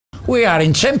We are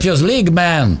in Champions League,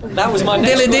 man. That was my next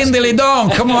Dilly din, dilly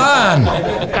dong, come on.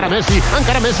 Encara Messi,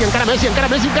 encara Messi, encara Messi, encara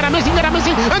Messi, encara Messi, encara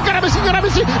Messi, encara Messi, encara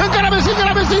Messi, encara Messi,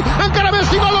 encara Messi, encara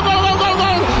Messi, gol, gol, gol, gol, gol,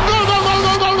 gol, gol, gol, gol,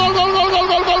 gol, gol, gol, gol,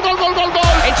 gol, gol, gol, gol, gol,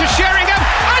 gol. Into Sheringham,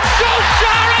 and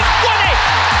Solskjaer has won it!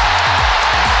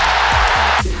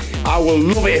 I will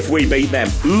love it if we beat them.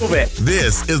 Love it.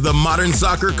 This is the Modern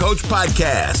Soccer Coach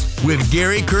Podcast with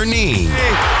Gary Curneen.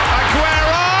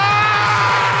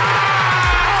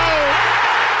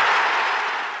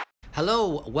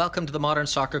 Hello, welcome to the Modern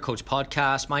Soccer Coach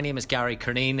Podcast. My name is Gary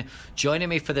Curneen. Joining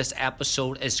me for this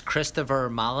episode is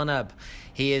Christoper Malenab.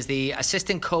 He is the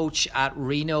assistant coach at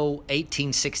Reno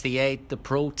 1868, the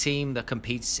pro team that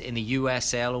competes in the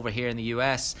USL over here in the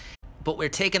US. But we're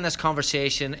taking this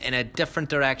conversation in a different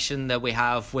direction that we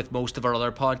have with most of our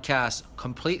other podcasts,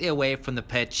 completely away from the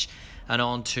pitch and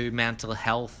on to mental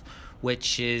health,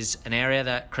 which is an area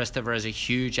that Christoper is a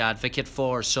huge advocate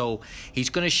for. So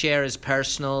he's going to share his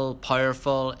personal,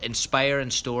 powerful, inspiring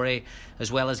story,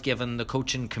 as well as giving the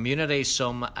coaching community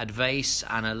some advice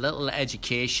and a little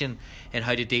education in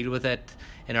how to deal with it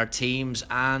in our teams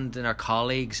and in our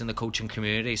colleagues in the coaching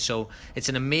community. So it's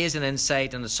an amazing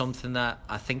insight, and it's something that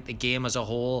I think the game as a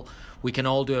whole, we can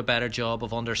all do a better job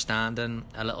of understanding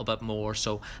a little bit more.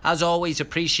 So as always,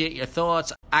 appreciate your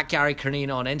thoughts at Gary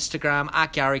Curneen on Instagram,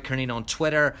 at Gary Curneen on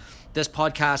Twitter. This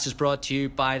podcast is brought to you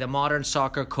by the Modern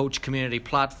Soccer Coach Community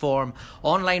Platform,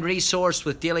 online resource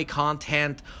with daily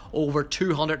content, over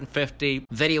 250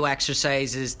 video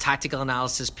exercises, tactical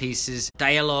analysis pieces,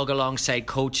 dialogue alongside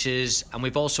coaches, and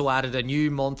we've also added a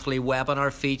new monthly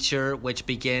webinar feature which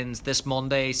begins this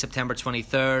Monday, September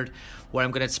 23rd, where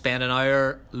I'm going to spend an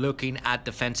hour looking at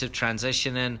defensive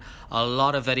transitioning, a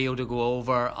lot of video to go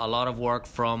over, a lot of work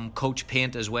from Coach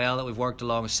Paint as well that we've worked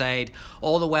alongside.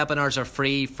 All the webinars are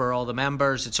free for all the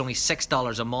members. It's only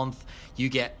 $6 a month. You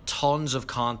get tons of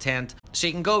content. So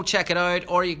you can go check it out,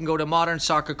 or you can go to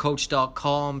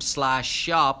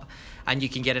modernsoccercoach.com/shop and you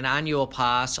can get an annual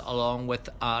pass along with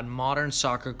a Modern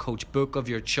Soccer Coach book of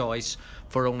your choice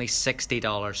for only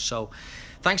 $60. So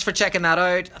thanks for checking that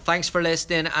out. Thanks for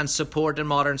listening and supporting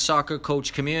Modern Soccer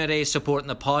Coach community, supporting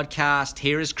the podcast.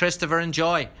 Here is Christoper.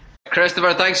 Enjoy.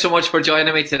 Christoper, thanks so much for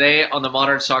joining me today on the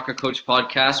Modern Soccer Coach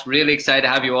podcast. Really excited to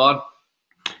have you on.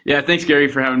 Yeah, thanks, Gary,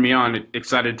 for having me on.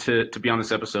 Excited to be on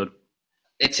this episode.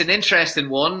 It's an interesting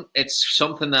one. It's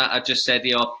something that I just said to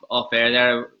you off air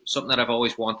there, something that I've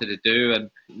always wanted to do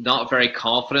and not very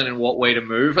confident in what way to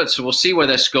move it. So we'll see where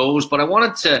this goes. But I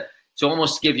wanted to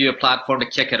almost give you a platform to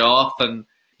kick it off. And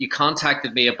you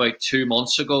contacted me about 2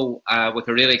 months ago with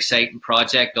a really exciting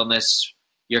project on this,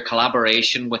 your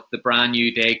collaboration with the Brand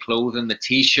New Day clothing, the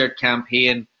T-shirt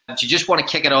campaign. Do you just want to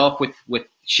kick it off with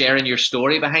sharing your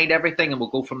story behind everything, and we'll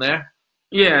go from there?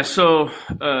 Yeah, so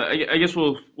I guess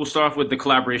we'll start off with the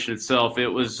collaboration itself. It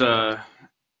was a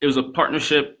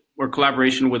partnership or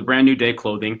collaboration with Brand New Day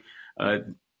clothing,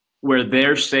 where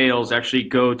their sales actually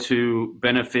go to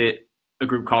benefit a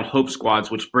group called Hope Squads,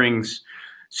 which brings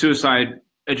suicide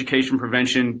education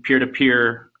prevention,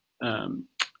 peer-to-peer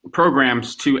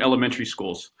programs to elementary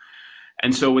schools.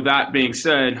 And so with that being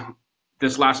said,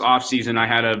 this last off season, I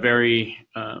had a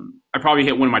I probably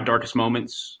hit one of my darkest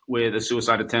moments with a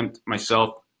suicide attempt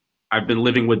myself. I've been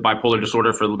living with bipolar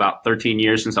disorder for about 13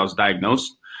 years since I was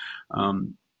diagnosed.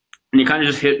 And it kind of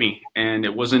just hit me. And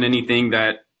it wasn't anything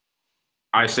that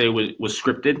I say was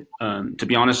scripted. To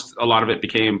be honest, a lot of it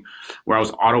became where I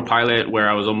was autopilot, where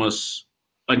I was almost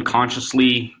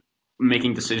unconsciously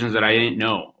making decisions that I didn't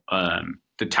know.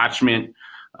 Detachment,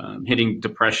 hitting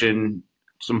depression,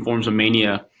 some forms of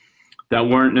mania that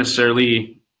weren't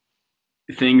necessarily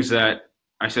things that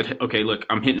I said, okay, look,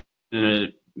 I'm hitting in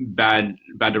a bad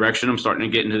direction. I'm starting to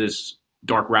get into this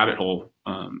dark rabbit hole,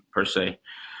 per se.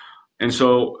 And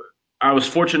so I was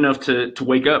fortunate enough to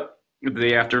wake up the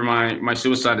day after my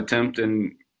suicide attempt,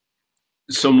 and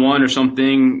someone or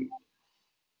something,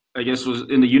 I guess, was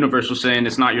in the universe was saying,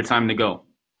 it's not your time to go.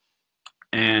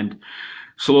 And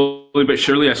slowly but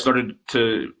surely, I started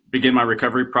to begin my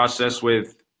recovery process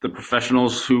with the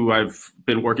professionals who I've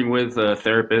been working with,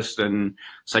 therapists and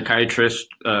psychiatrists,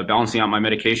 balancing out my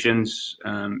medications,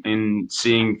 and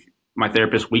seeing my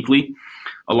therapist weekly,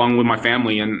 along with my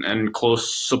family and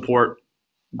close support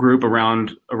group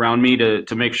around me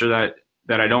to make sure that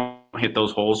I don't hit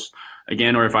those holes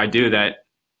again, or if I do, that,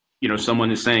 someone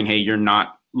is saying, hey, you're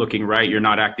not looking right, you're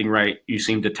not acting right, you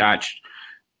seem detached,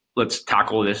 let's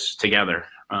tackle this together.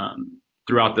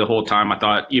 Throughout the whole time, I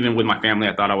thought, even with my family,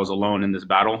 I thought I was alone in this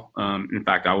battle. In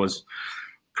fact, I was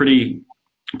pretty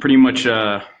much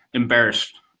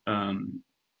embarrassed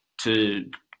to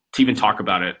to even talk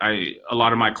about it. A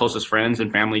lot of my closest friends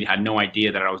and family had no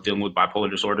idea that I was dealing with bipolar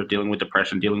disorder, dealing with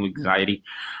depression, dealing with anxiety,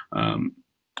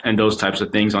 and those types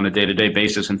of things on a day-to-day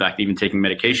basis. In fact, even taking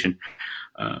medication.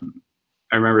 I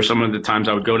remember some of the times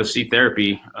I would go to see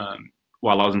therapy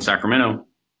while I was in Sacramento,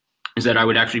 is that I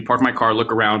would actually park my car,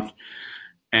 look around,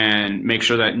 and make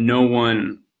sure that no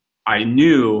one I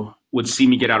knew would see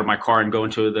me get out of my car and go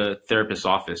into the therapist's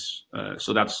office.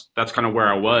 So that's kind of where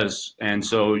I was. And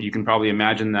so you can probably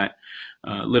imagine that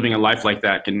living a life like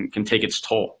that can take its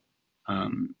toll,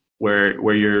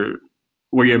 where you're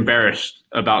embarrassed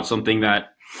about something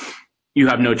that you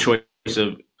have no choice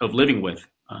of living with.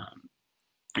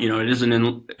 It is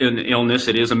an illness.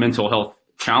 It is a mental health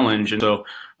challenge. And so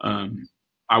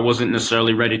I wasn't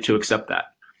necessarily ready to accept that.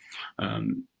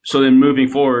 So then moving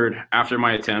forward after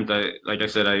my attempt,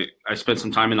 I spent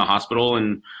some time in the hospital,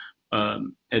 and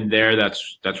there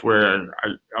that's where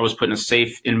I was put in a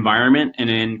safe environment, and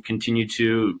then continued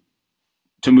to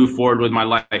move forward with my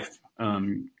life,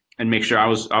 and make sure I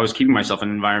was keeping myself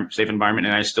in an safe environment,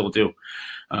 and I still do.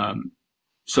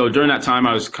 So during that time,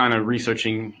 I was kind of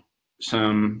researching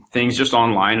some things just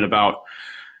online about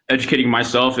educating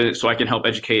myself so I can help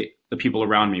educate the people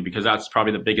around me, because that's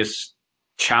probably the biggest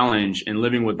challenge in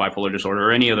living with bipolar disorder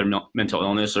or any other mental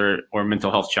illness or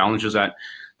mental health challenges, that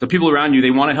the people around you,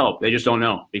 they want to help. They just don't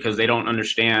know, because they don't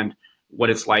understand what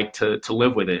it's like to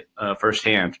live with it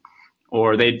firsthand,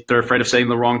 or they're afraid of saying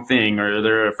the wrong thing, or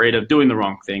they're afraid of doing the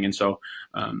wrong thing. And so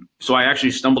I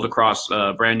actually stumbled across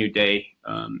Brand New Day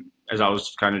as I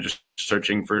was kind of just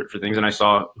searching for things, and I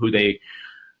saw who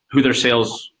their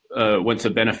sales went to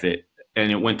benefit,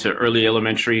 and it went to early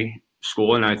elementary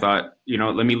school. And I thought,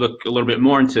 let me look a little bit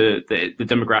more into the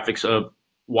demographics of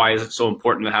why is it so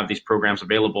important to have these programs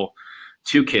available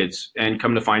to kids, and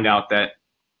come to find out that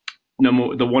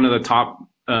one of the top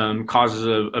causes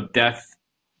of death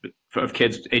of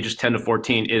kids ages 10 to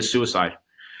 14 is suicide.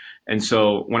 And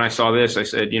so when I saw this, I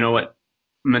said, you know what,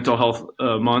 Mental Health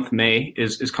Month, May,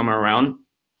 is coming around.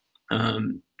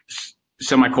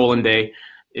 Semicolon Day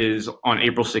is on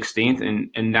April 16th,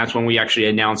 and that's when we actually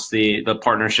announced the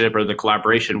partnership or the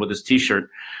collaboration with this T-shirt,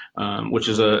 which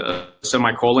is a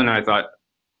semicolon. And I thought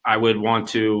I would want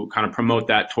to kind of promote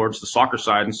that towards the soccer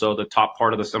side, and so the top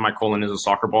part of the semicolon is a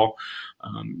soccer ball,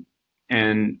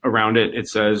 and around it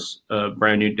says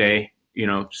Brand New Day.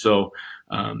 So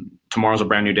tomorrow's a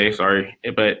brand new day. Sorry,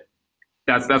 but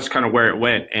that's kind of where it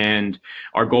went. And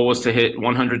our goal was to hit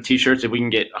 100 T-shirts. If we can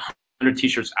get 100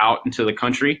 T-shirts out into the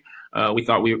country, we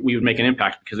thought we would make an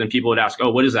impact, because then people would ask,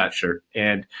 oh, what is that shirt?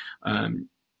 And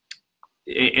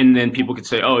then people could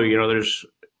say, oh,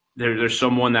 there's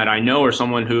someone that I know, or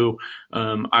someone who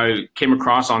I came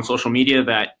across on social media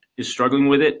that is struggling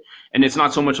with it. And it's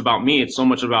not so much about me. It's so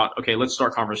much about, okay, let's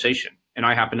start conversation. And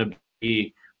I happen to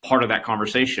be part of that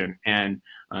conversation. And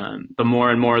the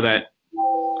more and more that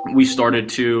we started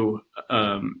to,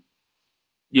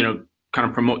 kind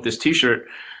of promote this T-shirt,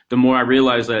 the more I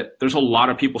realized that there's a lot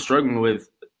of people struggling with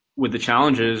the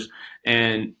challenges,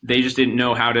 and they just didn't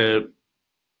know how to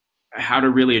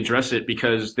really address it,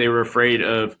 because they were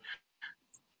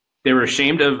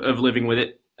ashamed of living with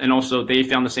it. And also they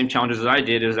found the same challenges as I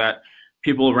did, is that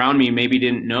people around me maybe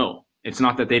didn't know. It's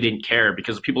not that they didn't care,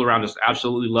 because the people around us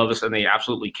absolutely love us and they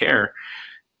absolutely care.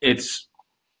 It's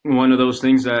one of those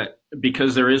things that,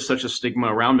 because there is such a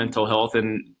stigma around mental health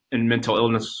and mental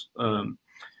illness,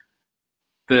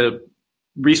 the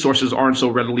resources aren't so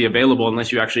readily available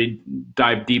unless you actually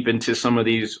dive deep into some of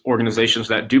these organizations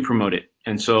that do promote it.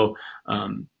 And so,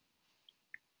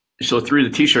 through the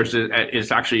T-shirts,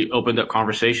 it's actually opened up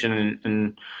conversation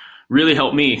and really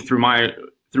helped me through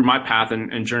my path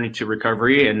and journey to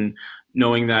recovery, and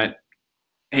knowing that,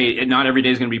 hey, not every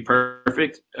day is going to be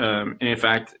perfect. And in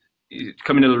fact,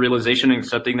 coming to the realization and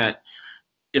accepting that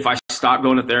if I stop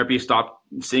going to therapy, stop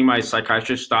seeing my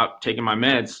psychiatrist, stop taking my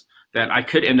meds, that I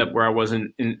could end up where I was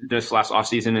in this last off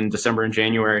season in December and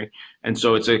January. And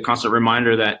so it's a constant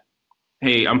reminder that,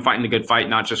 hey, I'm fighting the good fight,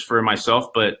 not just for myself,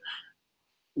 but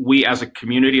we as a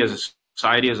community, as a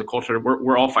society, as a culture,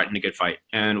 we're all fighting a good fight.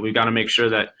 And we've got to make sure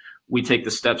that we take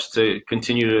the steps to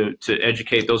continue to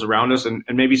educate those around us. And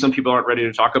maybe some people aren't ready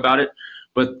to talk about it,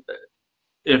 but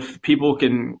if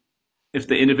the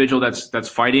individual that's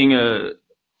fighting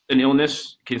an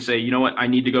illness can say, you know what, I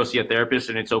need to go see a therapist,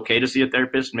 and it's okay to see a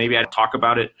therapist. Maybe I talk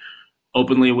about it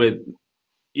openly with,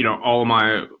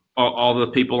 all the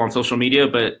people on social media,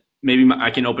 but maybe I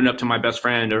can open up to my best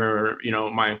friend or,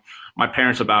 my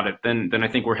parents about it. Then I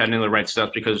think we're heading in the right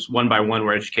steps, because one by one,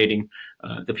 we're educating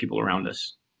the people around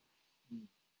us.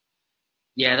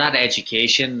 Yeah, that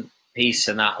education piece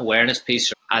and that awareness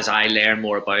piece, as I learn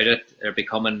more about it, they're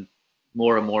becoming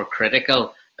more and more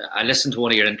critical. I listened to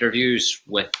one of your interviews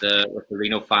with the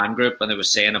Reno fan group, and they were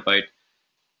saying about,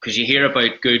 because you hear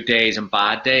about good days and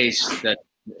bad days, that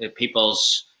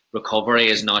people's recovery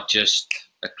is not just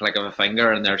a click of a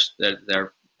finger and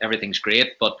they're everything's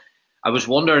great. But I was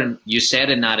wondering, you said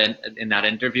in that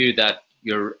interview that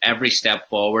your every step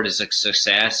forward is a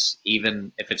success,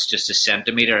 even if it's just a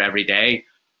centimeter every day.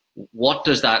 What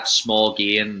does that small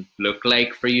gain look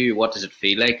like for you? What does it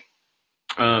feel like?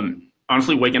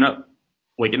 Honestly, waking up.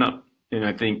 And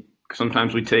I think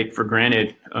sometimes we take for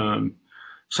granted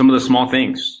some of the small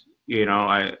things. You know,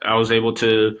 I was able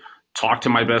to talk to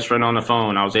my best friend on the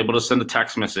phone. I was able to send a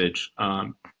text message.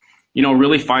 You know,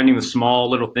 really finding the small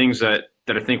little things that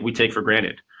I think we take for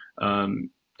granted.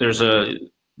 There's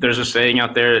a saying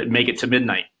out there, make it to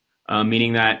midnight,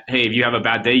 meaning that, hey, if you have a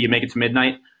bad day, you make it to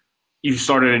midnight, you've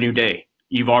started a new day.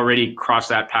 You've already crossed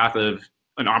that path of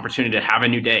an opportunity to have a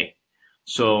new day.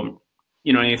 So,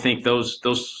 you know, and I think those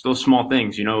small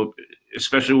things, you know,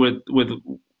 especially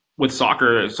with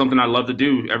soccer, it's something I love to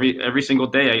do every single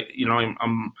day.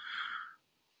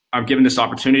 I'm given this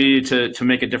opportunity to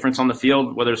make a difference on the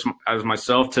field, whether it's as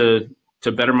myself to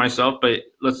better myself. But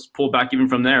let's pull back even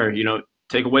from there. You know,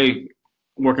 take away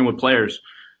working with players.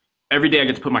 Every day I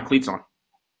get to put my cleats on.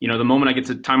 You know, the moment I get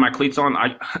to tie my cleats on,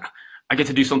 I get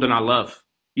to do something I love.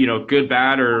 You know, good,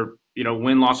 bad, or, you know,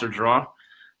 win, loss, or draw.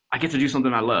 I get to do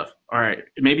something I love. All right,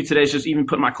 maybe today's just even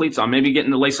putting my cleats on, maybe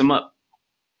getting to lace them up.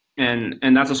 And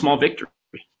that's a small victory,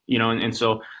 you know, and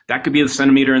so that could be the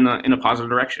centimeter in a positive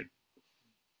direction.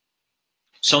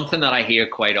 Something that I hear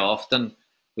quite often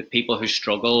with people who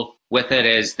struggle with it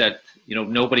is that, you know,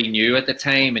 nobody knew at the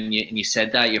time, and you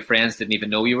said that your friends didn't even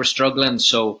know you were struggling.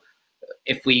 So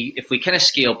if we kind of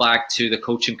scale back to the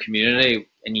coaching community,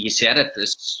 and you said it,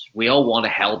 we all want to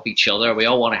help each other, we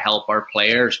all want to help our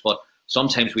players, but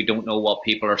sometimes we don't know what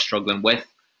people are struggling with.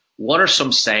 What are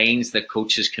some signs that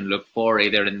coaches can look for,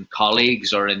 either in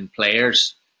colleagues or in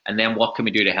players? And then what can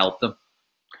we do to help them?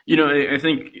 You know, I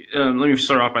think, let me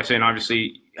start off by saying,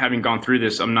 obviously, having gone through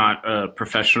this, I'm not a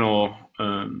professional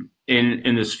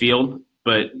in this field.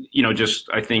 But, you know, just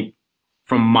I think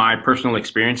from my personal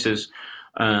experiences,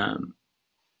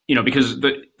 you know, because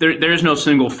there is no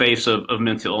single face of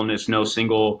mental illness, no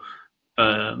single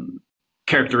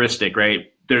characteristic,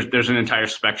 right? There's an entire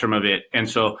spectrum of it. And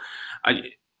so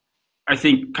I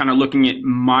think kind of looking at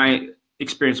my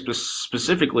experience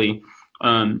specifically,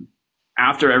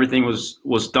 after everything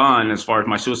was done, as far as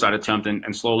my suicide attempt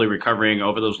and slowly recovering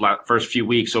over those first few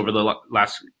weeks, over the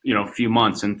last, you know, few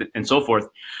months and so forth,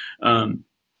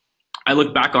 I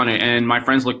look back on it, and my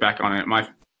friends look back on it. My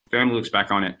family looks back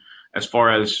on it, as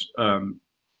far as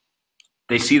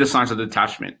they see the signs of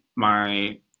detachment.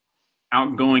 My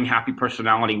outgoing, happy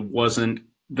personality wasn't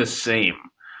the same.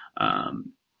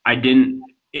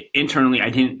 Internally, I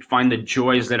didn't find the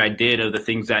joys that I did of the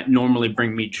things that normally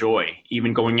bring me joy.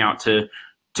 Even going out to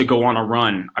go on a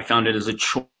run, I found it as a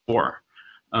chore.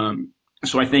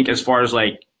 So I think as far as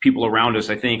like people around us,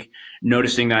 I think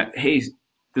noticing that, hey,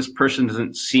 this person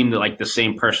doesn't seem like the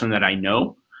same person that I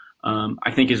know,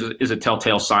 I think is a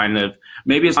telltale sign of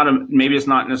maybe it's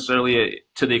not necessarily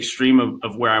to the extreme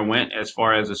of where I went as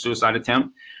far as a suicide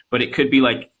attempt, but it could be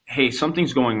like, hey,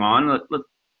 something's going on.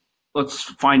 Let's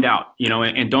find out, you know,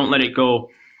 and don't let it go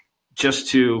just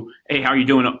to, hey, how are you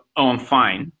doing? Oh, I'm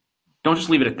fine. Don't just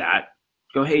leave it at that.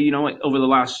 Go, hey, you know what? Over the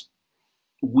last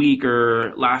week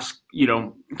or last, you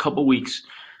know, couple weeks,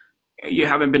 you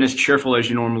haven't been as cheerful as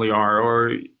you normally are,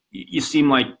 or you seem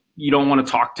like you don't want to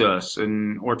talk to us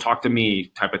or talk to me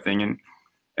type of thing.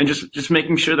 And just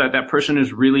making sure that person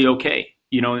is really okay,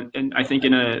 you know, and I think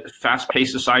in a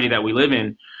fast-paced society that we live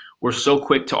in, we're so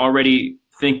quick to already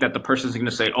think that the person's going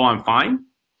to say, oh, I'm fine,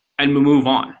 and move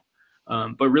on.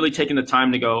 But really taking the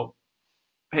time to go,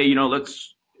 hey, you know, do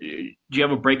you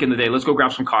have a break in the day? Let's go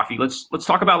grab some coffee. Let's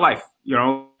talk about life. You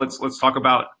know, let's talk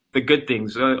about the good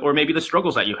things, or maybe the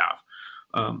struggles that you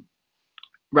have,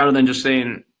 rather than just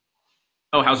saying,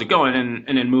 oh, how's it going?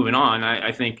 And then moving on.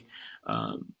 I think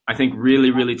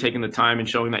really, really taking the time and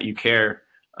showing that you care,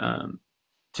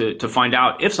 to find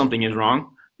out if something is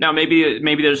wrong. Now,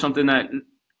 maybe there's something that,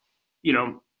 you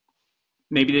know,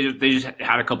 maybe they just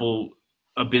had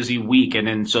a busy week, and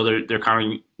then so they're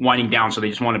kind of winding down, so they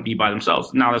just want to be by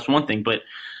themselves. Now that's one thing, but,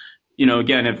 you know,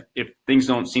 again, if things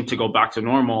don't seem to go back to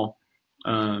normal,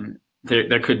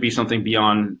 there could be something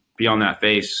beyond that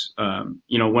phase.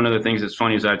 You know, one of the things that's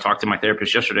funny is that I talked to my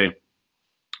therapist yesterday,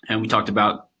 and we talked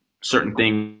about certain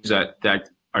things that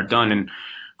are done, and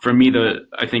for me,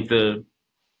 I think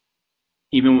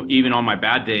even on my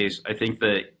bad days, I think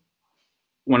that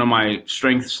one of my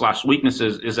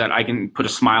strengths/weaknesses is that I can put a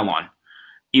smile on,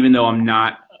 even though I'm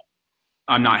not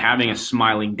having a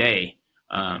smiling day.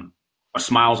 A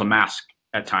smile's a mask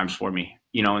at times for me,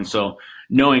 and so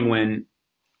knowing when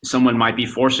someone might be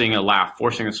forcing a laugh,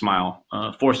 forcing a smile,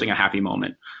 forcing a happy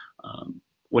moment,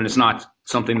 when it's not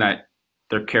something that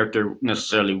their character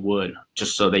necessarily would,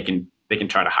 just so they can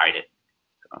try to hide it.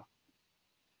 So.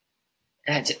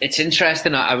 It's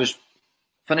interesting. I was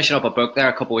finishing up a book there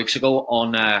a couple of weeks ago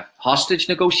on hostage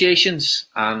negotiations,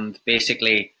 and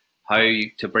basically how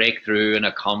to break through in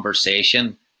a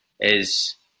conversation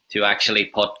is to actually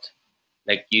put,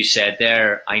 like you said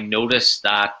there, I noticed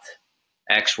that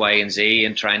X, Y, and Z,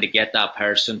 and trying to get that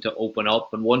person to open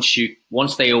up. And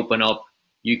once they open up,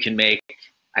 you can make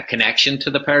a connection to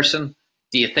the person.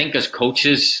 Do you think as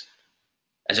coaches,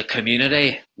 as a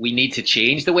community, we need to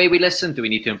change the way we listen? Do we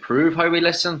need to improve how we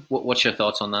listen? What's your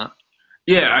thoughts on that?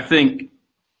 Yeah, I think,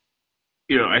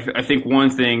 I think one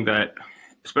thing that,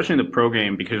 especially in the pro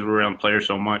game, because we're around players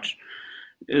so much,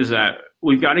 is that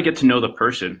we've got to get to know the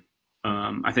person.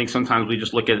 I think sometimes we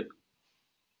just look at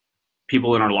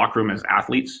people in our locker room as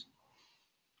athletes.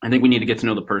 I think we need to get to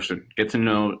know the person,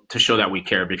 to show that we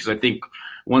care, because I think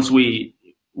once we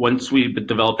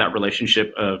develop that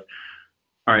relationship of,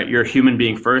 all right, you're a human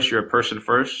being first, you're a person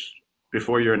first,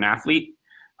 before you're an athlete,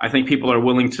 I think people are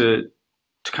willing to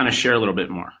kind of share a little bit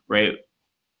more, right?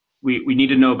 We need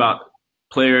to know about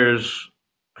players'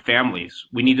 families.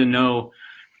 We need to know,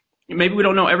 maybe we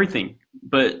don't know everything,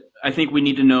 but I think we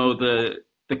need to know the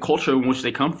culture in which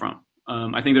they come from.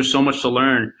 I think there's so much to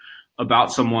learn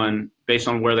about someone based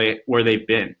on where they've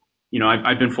been.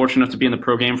 I've been fortunate enough to be in the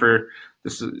pro game for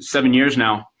 7 years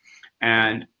now,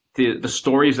 and the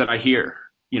stories that I hear,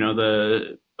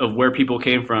 of where people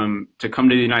came from to come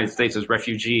to the United States as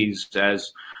refugees,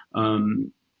 as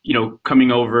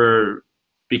coming over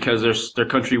because their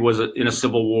country was in a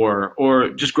civil war, or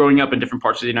just growing up in different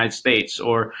parts of the United States,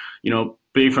 or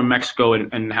being from Mexico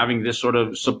and having this sort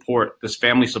of support, this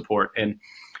family support, and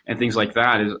things like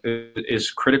that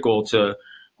is critical to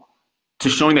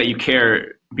showing that you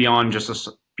care beyond just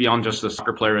the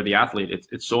soccer player or the athlete.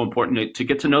 It's so important to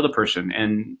get to know the person,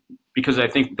 and because I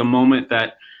think the moment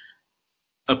that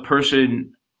a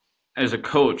person as a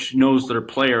coach knows their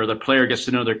player, or the player gets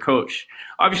to know their coach,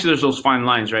 obviously there's those fine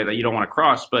lines, right, that you don't want to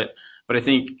cross, but I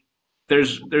think there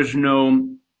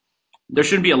shouldn't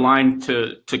be a line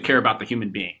to care about the human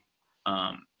being.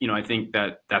 I think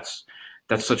that's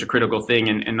such a critical thing.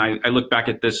 And I look back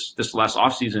at this last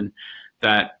offseason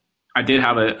that I did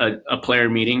have a player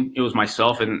meeting. It was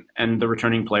myself and the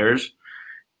returning players.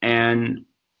 And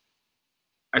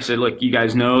I said, look, you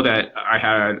guys know that I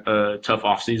had a tough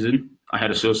offseason. I had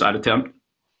a suicide attempt.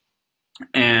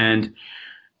 And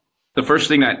the first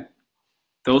thing that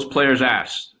those players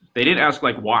asked, they didn't ask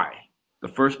like why. The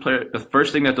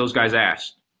first thing that those guys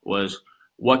asked was,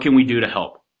 what can we do to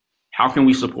help? How can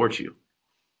we support you?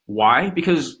 Why?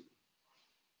 Because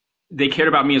they cared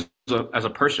about me as a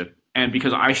person, and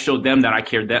because I showed them that I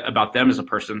cared about them as a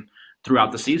person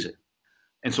throughout the season.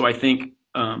 And so I think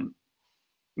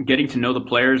getting to know the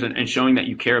players and showing that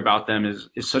you care about them is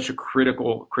such a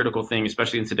critical thing,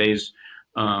 especially in today's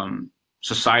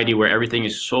society where everything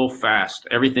is so fast.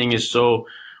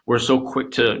 We're so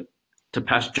quick to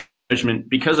pass judgment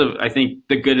because of, I think,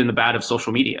 the good and the bad of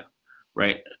social media,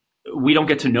 right? We don't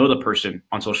get to know the person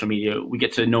on social media. We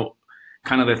get to know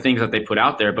kind of the things that they put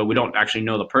out there, but we don't actually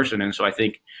know the person. And so I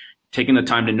think taking the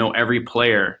time to know every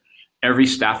player, every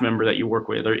staff member that you work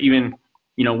with, or even,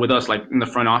 with us, like in the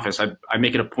front office, I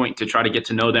make it a point to try to get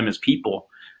to know them as people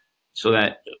so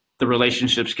that the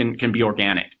relationships can be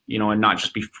organic, and not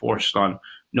just be forced on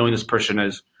knowing this person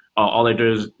as all they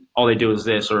do is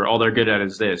this, or all they're good at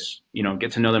is this.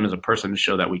 Get to know them as a person to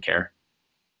show that we care.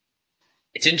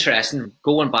 It's interesting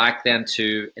going back then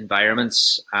to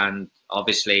environments, and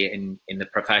obviously in the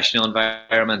professional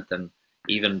environment and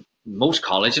even most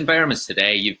college environments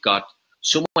today, you've got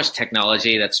so much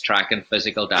technology that's tracking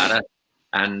physical data.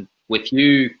 And with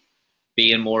you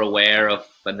being more aware of,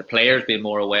 and the players being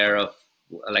more aware of,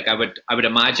 like I would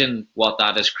imagine what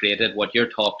that has created, what your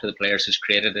talk to the players has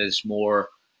created, is more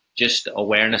just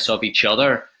awareness of each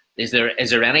other. Is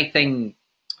there anything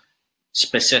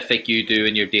specific you do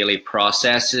in your daily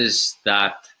processes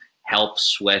that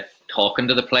helps with talking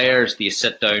to the players? Do you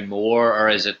sit down more, or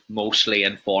is it mostly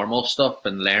informal stuff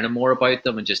and learning more about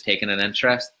them and just taking an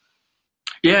interest?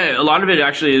 Yeah, a lot of it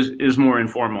actually is more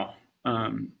informal.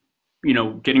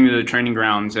 Getting to the training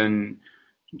grounds and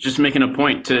just making a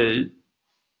point to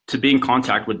be in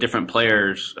contact with different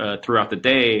players throughout the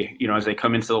day, as they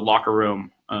come into the locker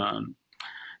room.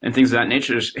 and things of that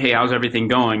nature. Just, hey, how's everything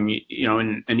going? You know,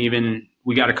 and even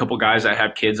we got a couple guys that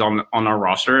have kids on our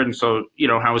roster, and so, you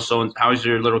know, how's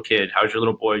your little kid? How's your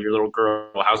little boy? Your little girl?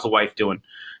 How's the wife doing?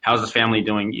 How's the family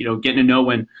doing? You know, getting to know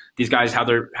when these guys have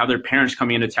their parents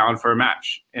coming into town for a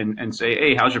match, and say,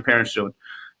 hey, how's your parents doing?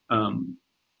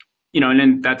 You know, and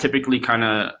then that typically kind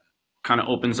of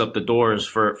opens up the doors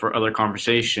for other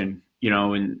conversation. You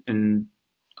know, and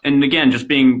again, just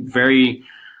being very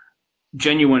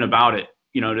genuine about it.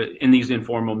 You know, in these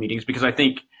informal meetings, because I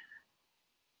think,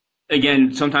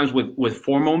 again, sometimes with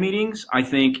formal meetings, I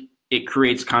think it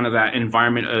creates kind of that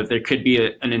environment of there could be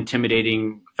an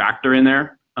intimidating factor in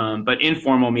there. But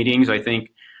informal meetings, I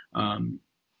think,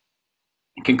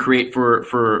 can create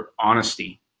for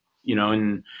honesty, you know,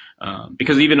 and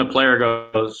because even a player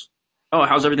goes, oh,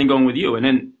 how's everything going with you? And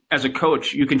then as a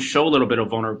coach, you can show a little bit of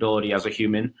vulnerability as a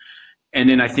human. And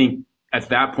then I think at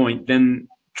that point, then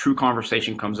true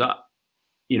conversation comes up.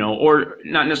 You know, or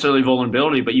not necessarily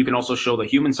vulnerability, but you can also show the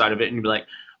human side of it and be like,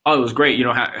 oh, it was great. You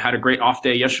know, had a great off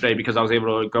day yesterday because I was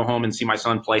able to go home and see my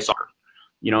son play soccer,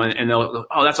 you know, and they'll,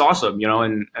 oh, that's awesome, you know,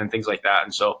 and things like that.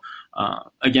 And so,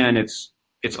 again, it's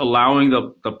allowing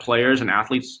the players and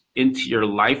athletes into your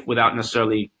life without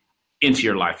necessarily into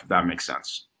your life, if that makes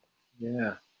sense.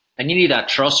 Yeah. And you need that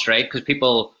trust, right? Because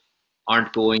people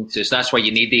aren't going to, so that's why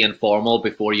you need the informal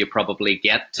before you probably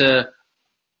get to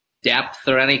depth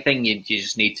or anything. You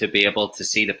just need to be able to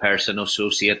see the person,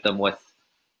 associate them with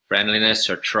friendliness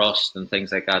or trust and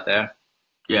things like that there.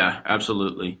 Yeah,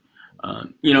 absolutely.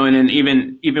 You know, and then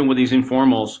even with these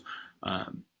informals,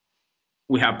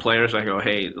 we have players that go,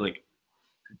 hey, like,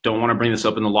 don't want to bring this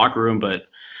up in the locker room, but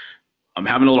I'm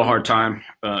having a little hard time.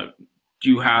 Do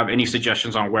you have any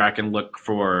suggestions on where I can look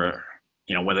for,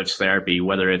 you know, whether it's therapy,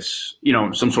 whether it's, you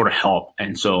know, some sort of help?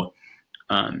 And so,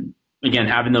 again,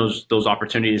 having those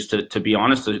opportunities to be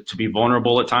honest, to be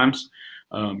vulnerable at times,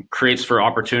 creates for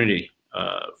opportunity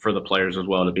for the players as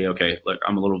well to be, okay, look,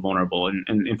 I'm a little vulnerable.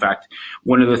 And in fact,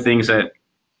 one of the things that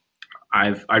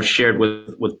I've shared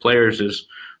with players is,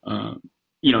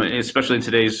 you know, especially in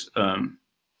today's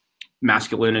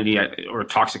masculinity or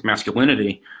toxic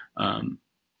masculinity,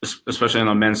 especially on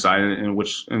the men's side, in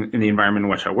the environment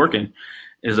in which I work in,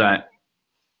 is that,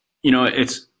 you know,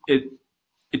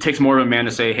 it takes more of a man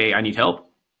to say, hey, I need help,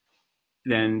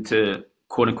 than to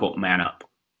quote unquote man up.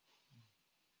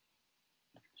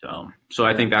 So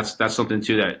I think that's something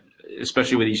too, that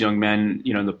especially with these young men,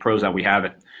 you know, the pros that we have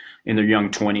in their young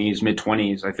 20s, mid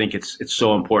 20s, I think it's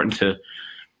so important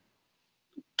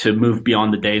to move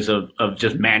beyond the days of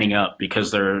just manning up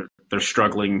because they're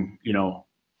struggling, you know,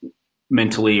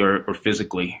 mentally or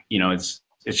physically. You know, it's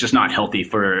just not healthy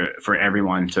for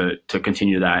everyone to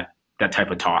continue that type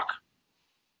of talk.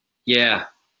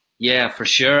 Yeah, for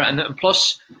sure. And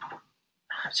plus,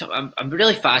 so I'm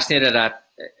really fascinated at,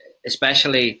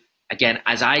 especially, again,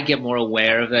 as I get more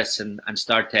aware of this and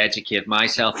start to educate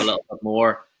myself a little bit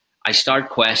more, I start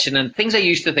questioning things I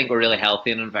used to think were really healthy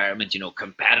in an environment, you know,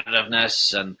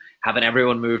 competitiveness and having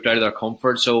everyone moved out of their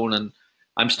comfort zone. And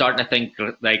I'm starting to think,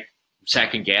 like,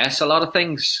 second guess a lot of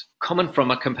things coming from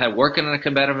working in a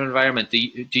competitive environment. Do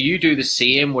you do the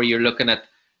same, where you're looking at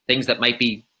things that might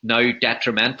be now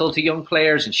detrimental to young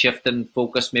players and shifting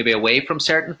focus maybe away from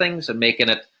certain things and making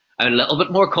it a little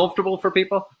bit more comfortable for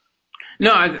people?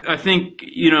 No, I think,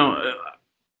 you know,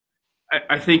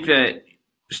 I think that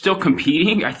still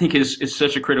competing, I think is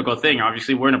such a critical thing.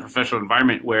 Obviously, we're in a professional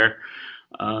environment where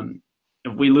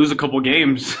if we lose a couple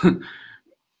games,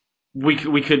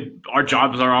 we could, our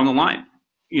jobs are on the line,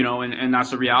 you know, and that's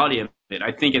the reality of it.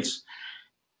 I think it's,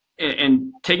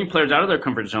 and taking players out of their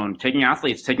comfort zone, taking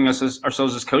athletes, taking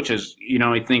ourselves as coaches, you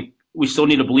know, I think we still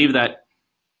need to believe that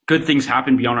good things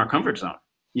happen beyond our comfort zone.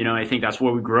 You know, I think that's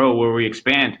where we grow, where we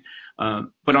expand.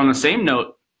 But on the same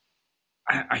note,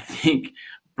 I think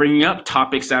bringing up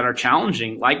topics that are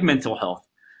challenging, like mental health,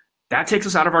 that takes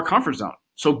us out of our comfort zone.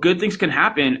 So good things can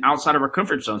happen outside of our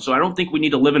comfort zone. So I don't think we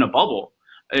need to live in a bubble.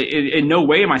 In no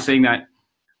way am I saying that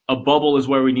a bubble is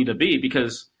where we need to be,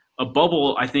 because a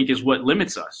bubble, I think, is what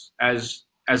limits us as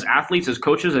athletes, as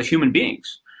coaches, as human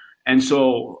beings. And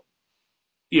so,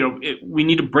 you know, we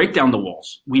need to break down the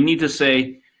walls. We need to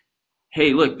say,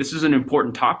 hey, look, this is an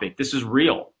important topic. This is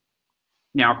real.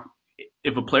 Now,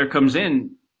 if a player comes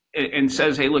in and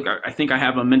says, hey, look, I think I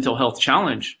have a mental health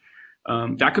challenge,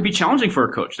 that could be challenging for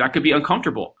a coach. That could be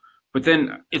uncomfortable. But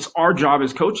then it's our job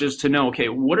as coaches to know, okay,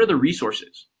 what are the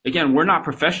resources? Again, we're not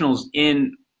professionals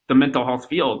in the mental health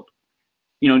field,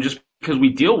 you know, just because we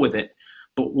deal with it.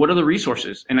 But what are the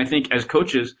resources? And I think as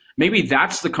coaches, maybe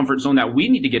that's the comfort zone that we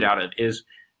need to get out of is,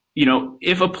 you know,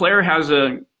 if a player has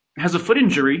a foot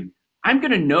injury, I'm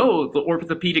going to know the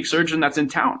orthopedic surgeon that's in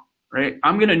town, right?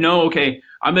 I'm going to know, okay,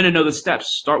 I'm going to know the steps.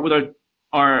 Start with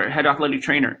our head athletic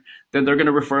trainer. Then they're going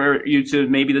to refer you to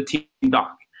maybe the team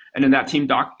doc. And then that team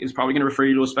doc is probably going to refer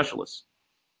you to a specialist.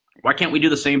 Why can't we do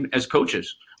the same as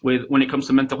coaches when it comes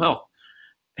to mental health?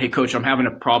 Hey, coach, I'm having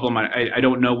a problem. I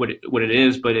don't know what it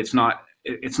is, but it's not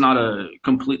a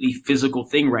completely physical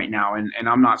thing right now, and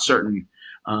I'm not certain.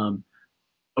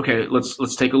 Okay,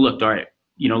 let's take a look. All right,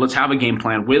 let's have a game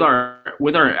plan with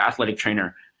our athletic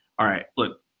trainer. All right,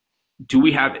 look, do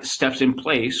we have steps in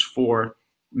place for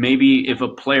maybe if a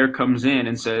player comes in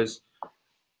and says,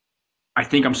 I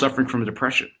think I'm suffering from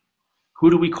depression, who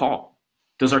do we call?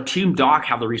 Does our team doc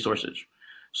have the resources?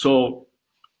 So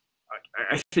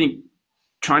I think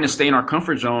trying to stay in our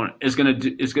comfort zone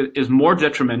is more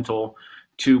detrimental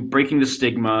to breaking the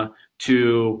stigma,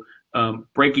 to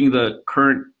breaking the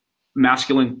current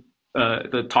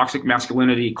the toxic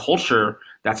masculinity culture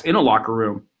that's in a locker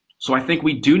room. So I think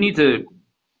we do need to,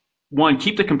 one,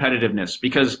 keep the competitiveness,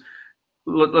 because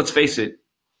let's face it,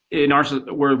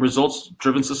 we're a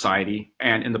results-driven society,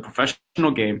 and in the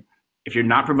professional game, if you're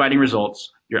not providing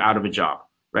results, you're out of a job,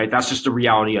 right? That's just the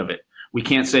reality of it. We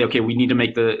can't say, okay, we need to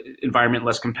make the environment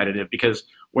less competitive, because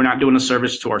we're not doing a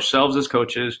service to ourselves as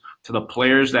coaches, to the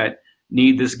players that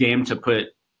need this game to put,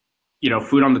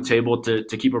 food on the table, to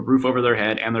keep a roof over their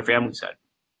head and their family's head.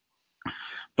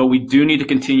 But we do need to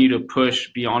continue to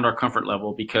push beyond our comfort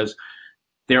level, because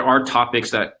there are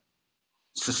topics that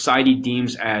society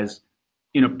deems as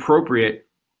inappropriate,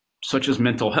 such as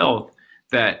mental health,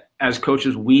 that as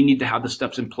coaches, we need to have the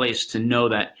steps in place to know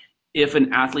that if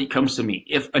an athlete comes to me,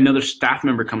 if another staff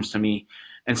member comes to me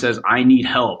and says, I need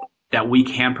help, that we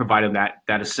can provide them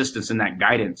that assistance and that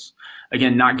guidance.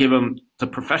 Again, not give them the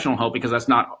professional help, because that's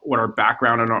not what our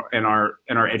background and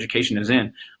our education is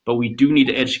in. But we do need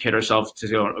to educate ourselves to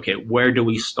go, okay, where do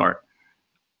we start?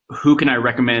 Who can I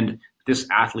recommend this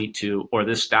athlete to, or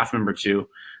this staff member to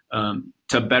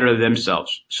better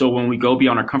themselves? So when we go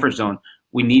beyond our comfort zone,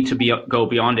 we need to go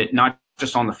beyond it, not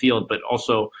just on the field, but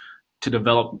also to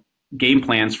develop game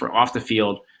plans for off the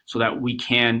field, so that we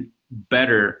can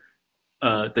better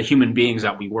the human beings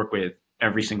that we work with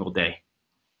every single day.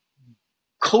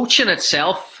 Coaching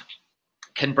itself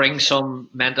can bring some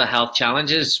mental health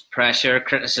challenges, pressure,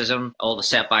 criticism, all the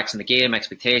setbacks in the game,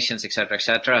 expectations, etc.,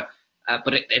 etc.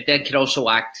 But it then can also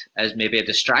act as maybe a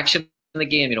distraction in the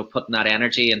game, putting that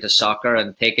energy into soccer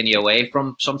and taking you away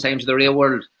from sometimes the real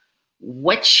world.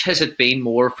 Which has it been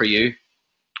more for you?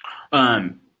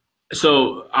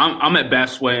 So I'm at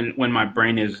best when my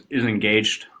brain is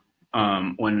engaged.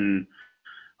 When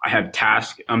I have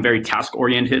I'm very task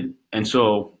oriented, and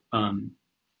so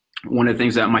one of the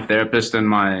things that my therapist and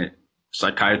my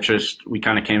psychiatrist, we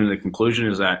kind of came to the conclusion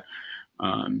is that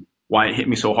why it hit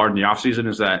me so hard in the off season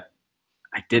is that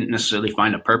I didn't necessarily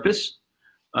find a purpose.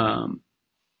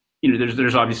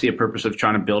 There's obviously a purpose of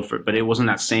trying to build for it, but it wasn't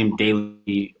that same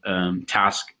daily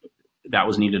task that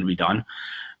was needed to be done.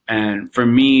 And for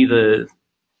me, the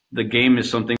game is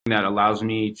something that allows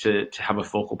me to have a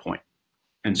focal point.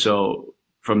 And so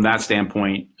from that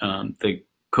standpoint, the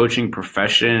coaching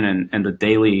profession and the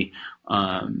daily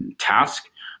task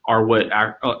are what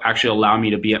actually allow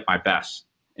me to be at my best.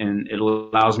 And it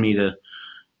allows me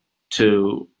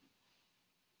to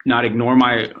not ignore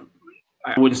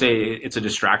I wouldn't say it's a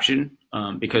distraction,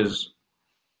 because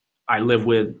I live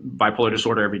with bipolar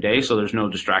disorder every day, so there's no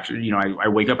distraction. I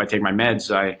wake up, I take my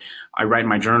meds, I write in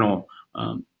my journal.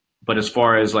 But as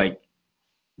far as like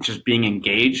just being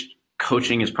engaged,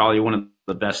 coaching is probably one of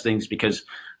the best things, because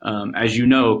as you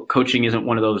know, coaching isn't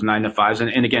one of those 9-to-5s.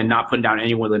 And again, not putting down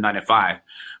anyone with a 9-to-5,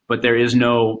 but there's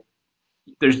no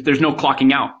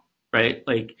clocking out, right?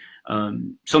 Like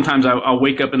sometimes I'll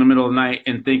wake up in the middle of the night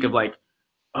and think of like,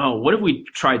 oh, what if we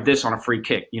tried this on a free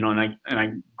kick? And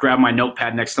I grab my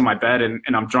notepad next to my bed and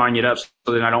I'm drawing it up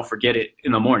so that I don't forget it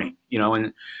in the morning,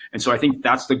 and so I think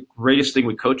that's the greatest thing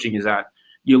with coaching, is that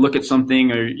you look at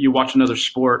something or you watch another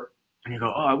sport and you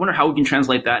go, oh, I wonder how we can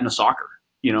translate that into soccer,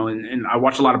 and I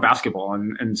watch a lot of basketball.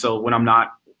 And so when I'm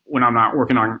not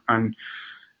working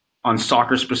on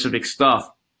soccer specific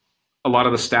stuff, a lot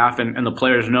of the staff and the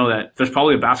players know that there's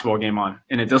probably a basketball game on,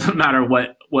 and it doesn't matter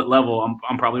what level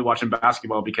I'm probably watching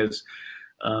basketball, because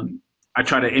I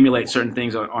try to emulate certain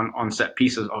things on set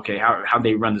pieces. Okay, how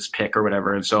they run this pick or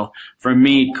whatever. And so for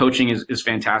me, coaching is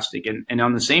fantastic. And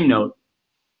on the same note,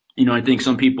 I think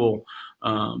some people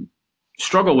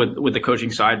struggle with the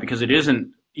coaching side, because it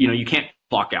isn't, you can't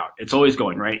clock out. It's always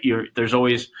going, right? There's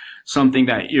always something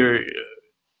that you're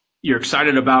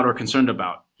excited about or concerned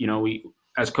about.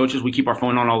 As coaches, we keep our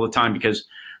phone on all the time, because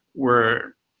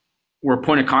we're we're a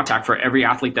point of contact for every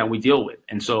athlete that we deal with.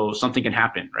 And so something can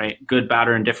happen, right? Good, bad,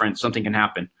 or indifferent, something can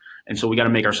happen. And so we got to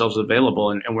make ourselves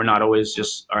available. And we're not always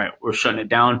just, all right, we're shutting it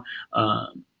down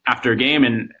after a game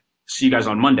and see you guys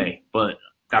on Monday. But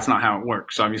that's not how it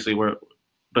works. Obviously,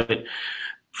 but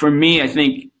for me, I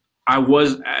think I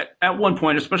was at one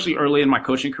point, especially early in my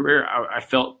coaching career, I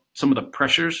felt some of the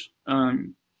pressures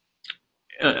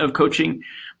of coaching.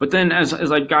 But then as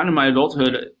I've gotten in my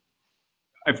adulthood,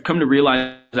 I've come to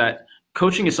realize that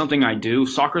coaching is something I do.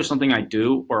 Soccer is something I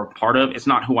do or a part of. It's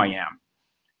not who I am.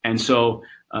 And so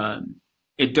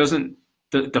it doesn't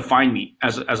define me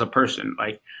as a person.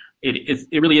 Like it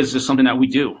really is just something that we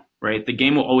do, right? The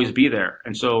game will always be there.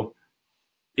 And so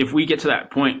if we get to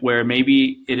that point where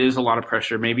maybe it is a lot of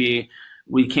pressure, maybe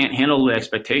we can't handle the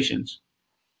expectations,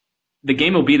 the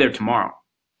game will be there tomorrow,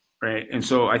 right? And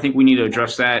so I think we need to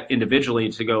address that individually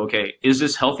to go, okay, is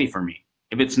this healthy for me?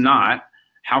 If it's not,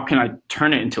 how can I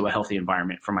turn it into a healthy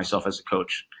environment for myself as a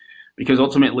coach? Because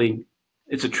ultimately,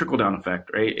 it's a trickle-down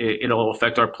effect, right? It'll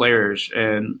affect our players,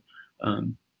 and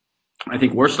I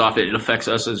think worst off, it affects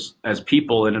us as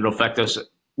people, and it'll affect us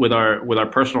with our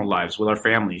personal lives, with our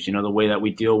families. You know, the way that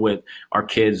we deal with our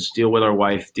kids, deal with our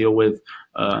wife, deal with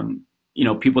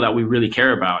people that we really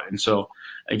care about. And so,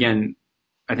 again,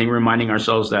 I think reminding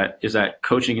ourselves that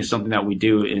coaching is something that we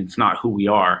do, and it's not who we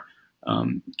are.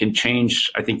 Can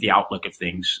change, I think, the outlook of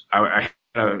things. I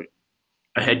had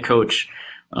a head coach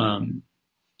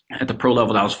at the pro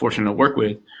level that I was fortunate to work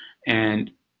with, and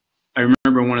I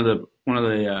remember one of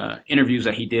the interviews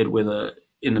that he did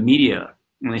in the media,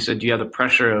 and they said, "Do you have the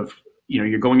pressure of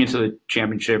you're going into the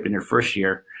championship in your first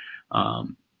year?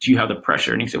 Do you have the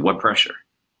pressure?" And he said, "What pressure?"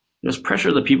 There's pressure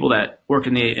of the people that work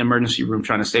in the emergency room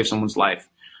trying to save someone's life.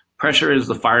 Pressure is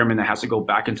the fireman that has to go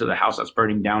back into the house that's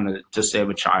burning down to save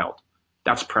a child.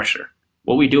 That's pressure.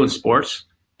 What we do in sports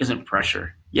isn't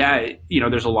pressure. Yeah,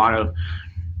 there's a lot of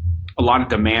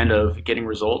demand of getting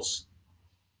results,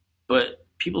 but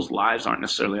people's lives aren't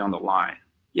necessarily on the line.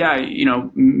 Yeah,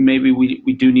 maybe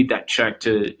we do need that check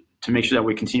to make sure that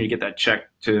we continue to get that check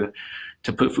to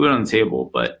put food on the table,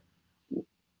 but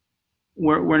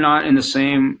we're not in the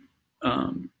same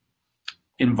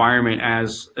environment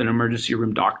as an emergency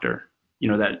room doctor,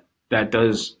 that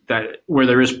does that, where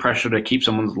there is pressure to keep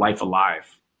someone's life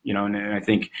alive, and I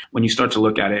think when you start to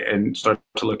look at it and start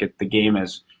to look at the game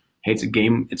as, hey, it's a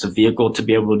game, it's a vehicle to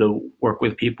be able to work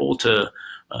with people, to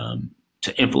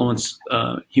influence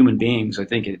human beings, I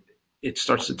think it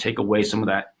starts to take away some of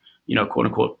that, quote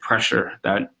unquote pressure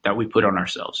that we put on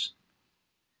ourselves.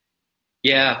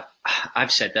 Yeah,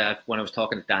 I've said that when I was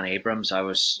talking to Dan Abrams, I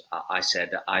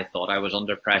said that I thought I was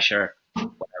under pressure when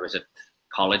I was a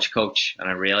college coach, and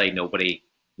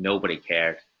nobody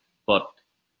cared. But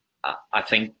I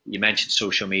think you mentioned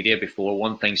social media before.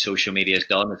 One thing social media has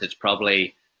done is it's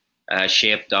probably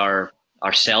shaped our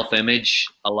self-image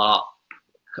a lot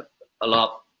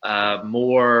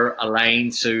more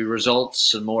aligned to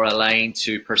results and more aligned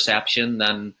to perception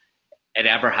than it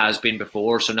ever has been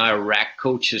before. So now a rec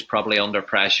coach is probably under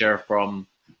pressure from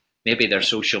maybe their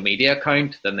social media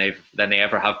account than they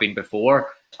ever have been before.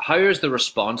 How has the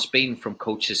response been from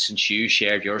coaches since you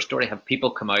shared your story? Have people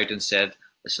come out and said,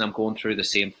 "Listen, I'm going through the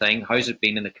same thing"? How's it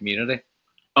been in the community?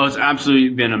 Oh, it's absolutely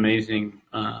been amazing.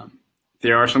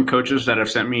 There are some coaches that have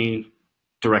sent me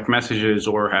direct messages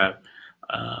or have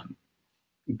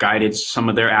guided some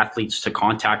of their athletes to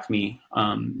contact me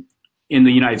in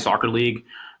the United Soccer League.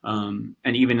 And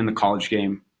even in the college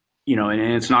game, and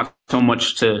it's not so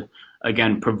much to,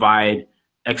 again, provide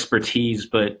expertise,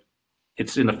 but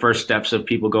it's in the first steps of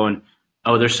people going,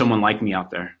 oh, there's someone like me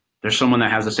out there. There's someone that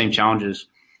has the same challenges.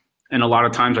 And a lot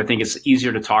of times I think it's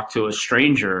easier to talk to a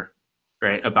stranger,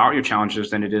 right, about your challenges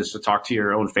than it is to talk to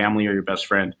your own family or your best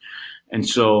friend. And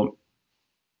so,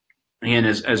 again,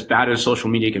 as bad as social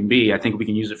media can be, I think we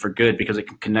can use it for good because it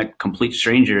can connect complete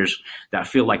strangers that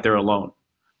feel like they're alone.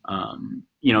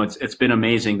 It's been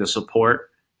amazing, the support,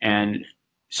 and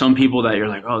some people that you're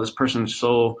like, oh, this person's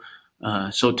so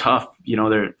tough.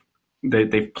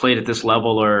 They've played at this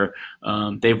level, or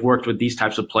they've worked with these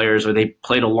types of players, or they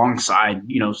played alongside,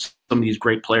 some of these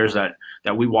great players that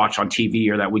we watch on TV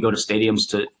or that we go to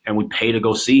stadiums and we pay to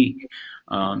go see.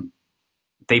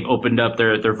 They've opened up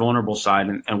their vulnerable side,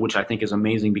 and which I think is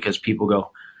amazing because people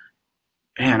go,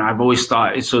 man, I've always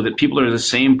thought so that people are in the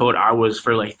same boat I was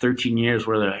for like 13 years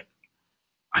where they're like,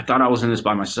 I thought I was in this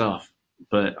by myself,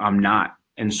 but I'm not.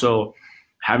 And so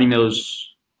having those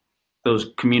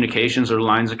communications or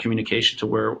lines of communication to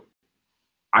where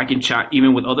I can chat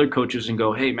even with other coaches and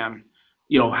go, hey man,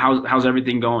 how's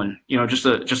everything going? Just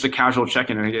a casual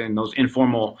check-in, and again, those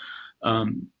informal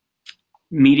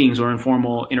meetings or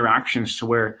informal interactions to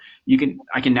where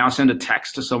I can now send a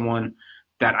text to someone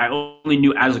that I only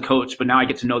knew as a coach, but now I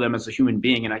get to know them as a human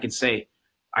being, and I can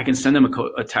send them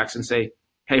a text and say,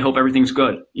 hey, hope everything's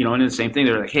good. And the same thing.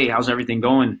 They're like, hey, how's everything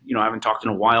going? I haven't talked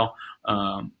in a while.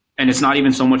 And it's not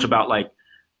even so much about like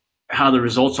how the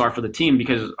results are for the team,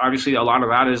 because obviously a lot of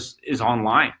that is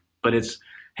online, but it's,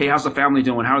 hey, how's the family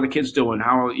doing? How are the kids doing?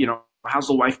 How's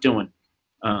the wife doing?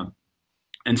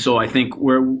 And so I think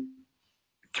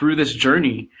through this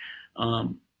journey,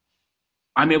 I'm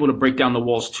able to break down the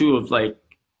walls too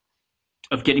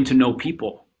of getting to know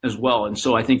people as well. And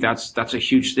so I think that's a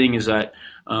huge thing, is that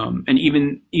and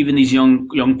even these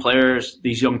young players,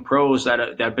 these young pros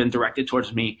that have been directed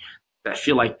towards me, that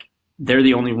feel like they're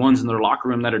the only ones in their locker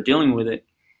room that are dealing with it.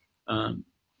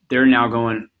 They're now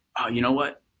going, oh, you know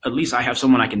what? At least I have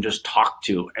someone I can just talk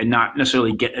to and not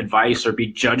necessarily get advice or be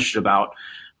judged about.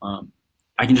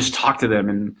 I can just talk to them.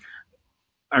 And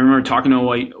I remember talking to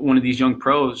one of these young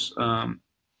pros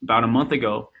about a month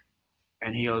ago,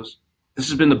 and he goes, this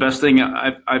has been the best thing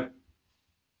I've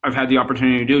had the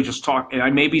opportunity to do, just talk. And I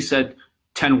maybe said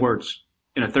 10 words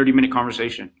in a 30-minute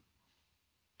conversation.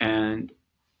 And,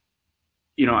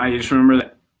 I just remember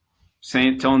that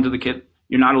telling to the kid,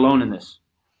 you're not alone in this,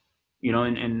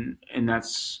 and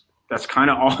that's kind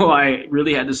of all I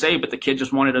really had to say. But the kid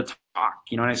just wanted to talk,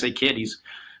 and I say kid, he's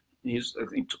I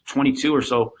think 22 or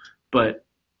so, but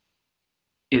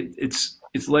it's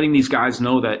letting these guys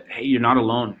know that, hey, you're not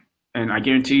alone. And I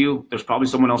guarantee you there's probably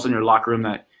someone else in your locker room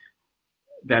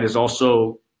that is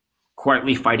also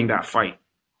quietly fighting that fight.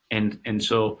 And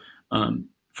so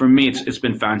for me, it's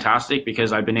been fantastic,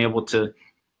 because I've been able to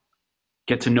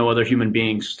get to know other human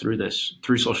beings through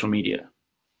social media.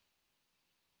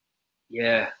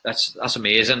 Yeah, that's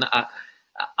amazing.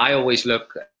 I always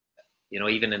look,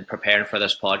 even in preparing for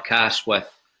this podcast, with,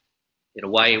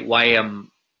 why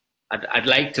I'd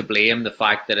like to blame the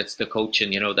fact that it's the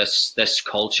coaching, this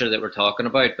culture that we're talking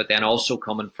about, but then also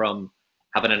coming from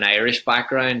having an Irish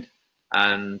background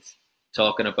and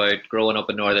talking about growing up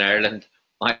in Northern Ireland.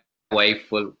 My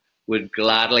wife would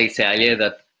gladly tell you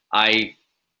that I,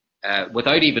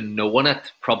 without even knowing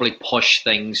it, probably push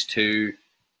things to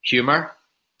humor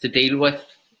to deal with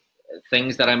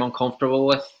things that I'm uncomfortable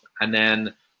with. And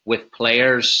then with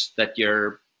players that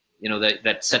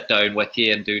that sit down with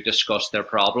you and do discuss their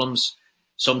problems,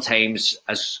 sometimes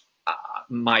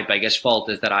my biggest fault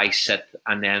is that I sit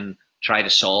and then try to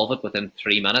solve it within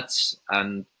 3 minutes.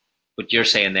 And what you're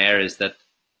saying there is that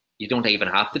you don't even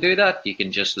have to do that. You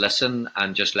can just listen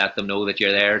and just let them know that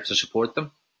you're there to support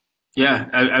them. Yeah,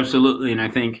 absolutely. And I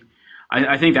think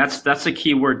that's the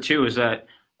key word too, is that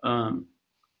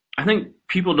I think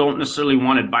people don't necessarily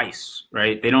want advice,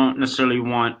 right? They don't necessarily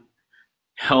want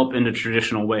help in the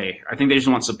traditional way. I think they just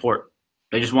want support.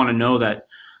 They just want to know that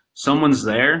someone's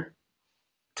there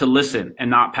to listen and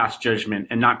not pass judgment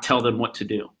and not tell them what to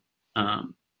do. I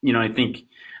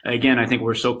think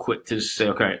we're so quick to just say,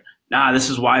 okay, this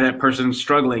is why that person's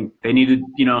struggling. They need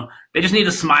to, they just need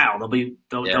to smile.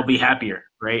 They'll be happier.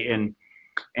 Right. And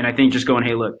I think just going,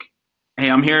 hey,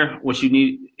 I'm here. What you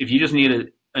need, if you just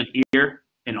need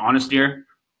an honest ear,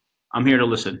 I'm here to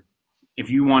listen. If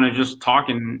you want to just talk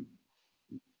and,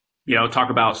 talk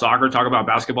about soccer, talk about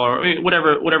basketball, or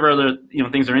whatever other,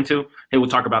 things they're into, hey, we'll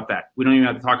talk about that. We don't even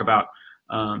have to talk about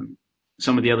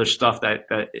some of the other stuff that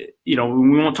we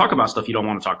won't talk about stuff you don't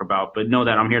want to talk about, but know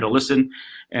that I'm here to listen,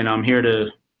 and I'm here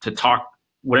to talk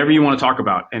whatever you want to talk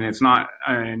about. And it's not,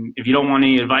 and if you don't want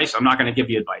any advice, I'm not going to give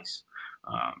you advice.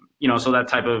 So that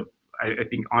type of, I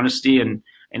think, honesty and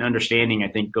understanding, I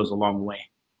think, goes a long way.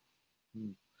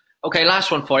 Okay,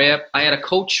 last one for you. I had a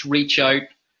coach reach out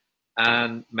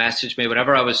and message me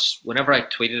whenever I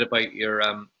tweeted about your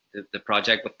the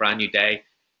project with Brand New Day.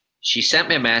 She sent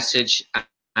me a message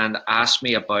and asked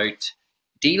me about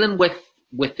dealing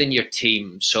within your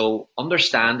team. So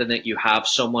understanding that you have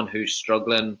someone who's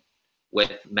struggling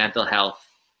with mental health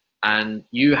and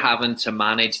you having to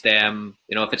manage them,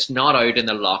 if it's not out in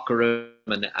the locker room,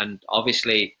 and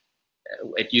obviously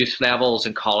at youth levels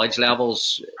and college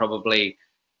levels, probably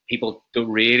people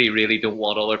really don't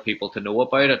want other people to know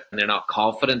about it, and they're not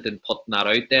confident in putting that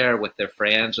out there with their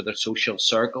friends or their social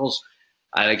circles.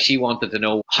 She wanted to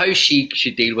know how she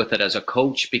should deal with it as a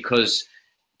coach, because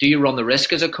do you run the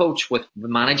risk as a coach with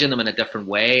managing them in a different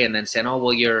way and then saying, oh,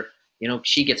 well,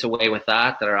 she gets away with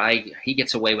that, or he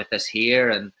gets away with this here,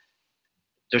 and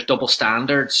there's double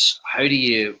standards. How do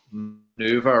you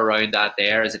maneuver around that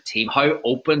there as a team? How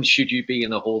open should you be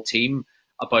in the whole team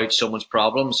about someone's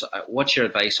problems? What's your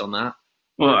advice on that?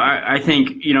 Well, I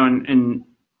think, and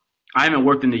I haven't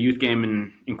worked in the youth game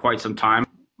in quite some time,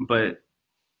 but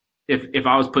if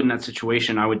I was put in that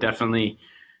situation, I would definitely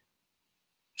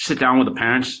sit down with the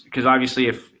parents, because obviously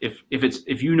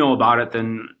if you know about it,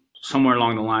 then somewhere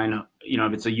along the line,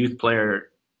 if it's a youth player,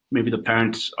 maybe the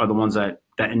parents are the ones that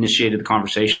initiated the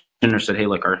conversation or said, hey,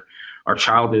 look, our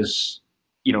child is,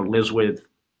 lives with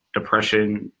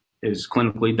depression, is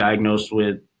clinically diagnosed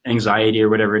with anxiety or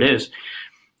whatever it is.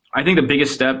 I think the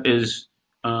biggest step is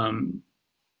to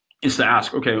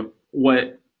ask, okay,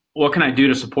 what can I do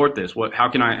to support this? How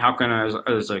can I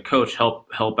as a coach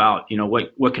help out?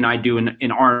 What can I do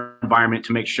in our environment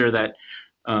to make sure that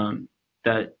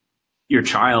that your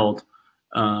child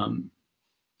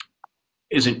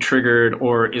isn't triggered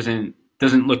or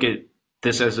doesn't look at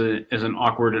this as an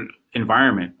awkward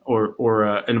environment or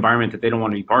an environment that they don't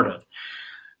want to be part of.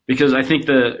 Because I think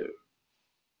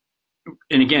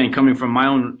and again, coming from my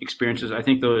own experiences, I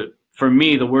think for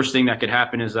me, the worst thing that could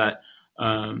happen is that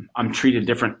I'm treated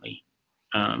differently.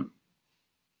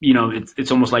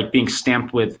 It's almost like being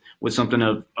stamped with something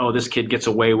of, oh, this kid gets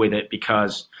away with it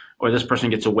or this person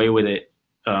gets away with it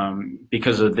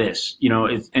because of this.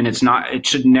 It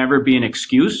should never be an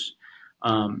excuse.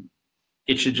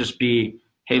 It should just be,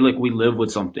 hey, look, we live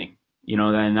with something,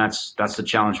 and that's the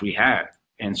challenge we have.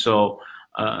 And so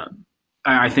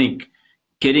I think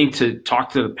getting to talk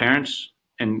to the parents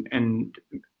and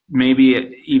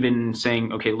maybe even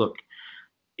saying, okay, look,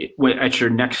 at your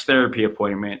next therapy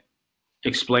appointment,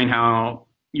 explain how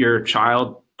your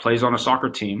child plays on a soccer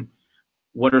team.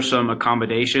 What are some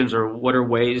accommodations or what are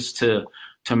ways to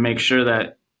make sure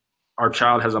that our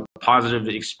child has a positive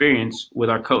experience with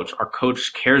our coach? Our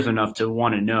coach cares enough to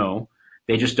want to know.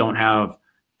 They just don't have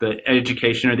the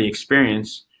education or the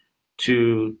experience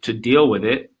to deal with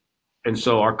it. And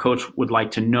so our coach would like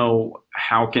to know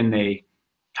how can they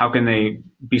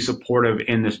be supportive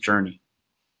in this journey.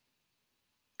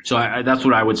 So that's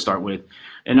what I would start with.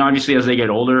 And obviously, as they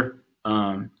get older,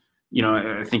 I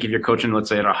think if you're coaching, let's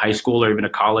say at a high school or even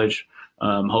a college,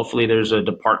 hopefully there's a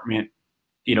department,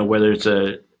 whether it's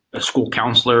a school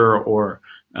counselor or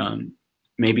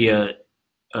maybe a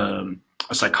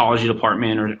psychology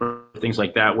department or things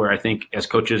like that, where I think as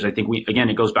coaches,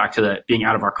 it goes back to that being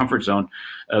out of our comfort zone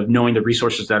of knowing the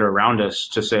resources that are around us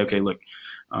to say, okay, look,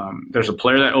 there's a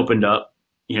player that opened up,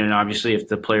 and obviously if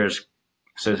the players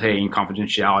says, hey, in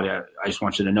confidentiality, I just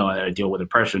want you to know that I deal with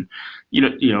depression.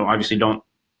 Obviously don't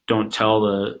tell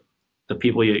the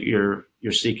people you're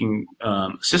seeking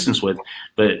assistance with,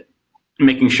 but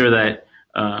making sure that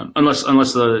unless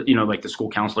the like the school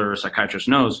counselor or psychiatrist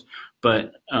knows,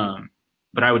 but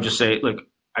I would just say, look,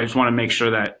 I just want to make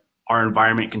sure that our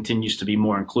environment continues to be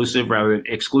more inclusive rather than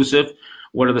exclusive.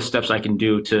 What are the steps I can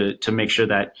do to make sure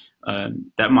that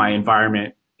that my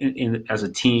environment as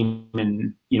a team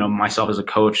and myself as a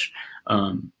coach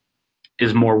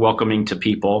is more welcoming to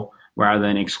people rather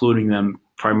than excluding them,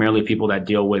 primarily people that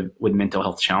deal with mental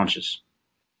health challenges.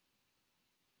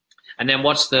 And then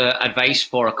what's the advice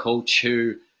for a coach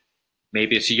who,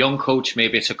 maybe it's a young coach,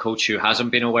 maybe it's a coach who hasn't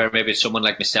been aware, maybe it's someone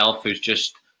like myself who's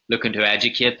just looking to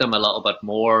educate them a little bit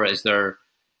more? Is there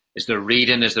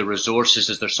reading? Is there resources?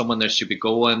 Is there someone that should be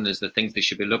going? Is there things they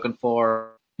should be looking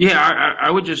for? Yeah,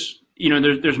 I would just,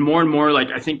 there's more and more, like,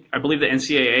 I believe the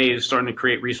NCAA is starting to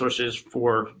create resources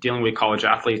for dealing with college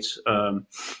athletes. The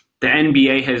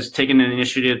NBA has taken an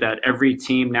initiative that every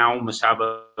team now must have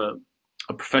a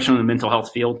professional in the mental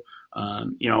health field.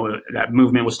 That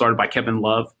movement was started by Kevin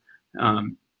Love.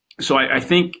 So I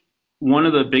think one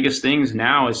of the biggest things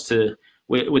now is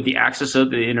with the access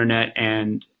of the internet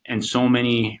and so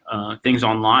many things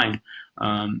online,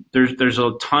 there's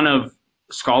a ton of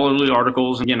scholarly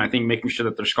articles. Again, I think making sure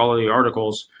that they're scholarly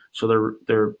articles so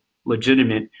they're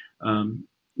legitimate.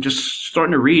 Just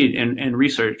starting to read and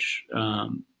research,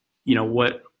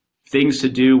 what things to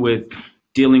do with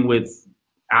dealing with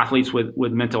athletes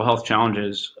with mental health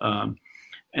challenges.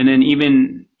 And then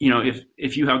even,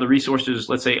 if you have the resources,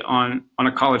 let's say on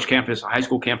a college campus, a high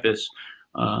school campus,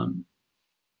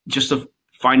 just to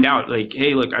find out, like,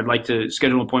 hey, look, I'd like to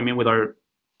schedule an appointment with our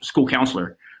school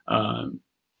counselor.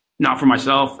 Not for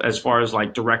myself as far as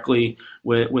like directly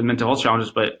with mental health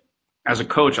challenges, but as a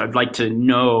coach, I'd like to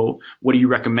know, what do you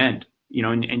recommend?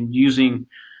 And using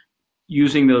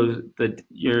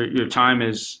your time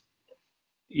as,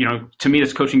 to me,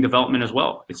 it's coaching development as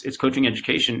well. It's coaching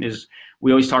education.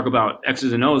 We always talk about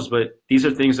X's and O's, but these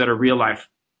are things that are real life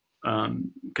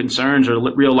concerns or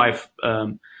real life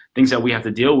things that we have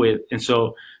to deal with. And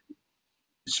so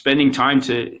spending time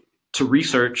to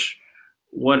research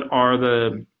what are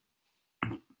the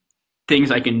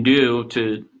things I can do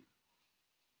to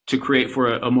create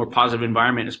for a more positive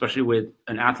environment, especially with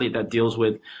an athlete that deals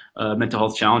with mental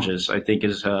health challenges, I think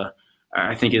is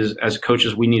I think as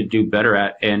coaches, we need to do better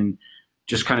at, and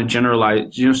just kind of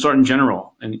generalize, start in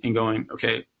general and going,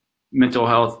 okay, mental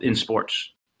health in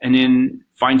sports, and then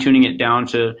fine tuning it down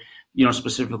to,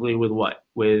 specifically with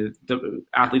the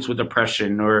athletes with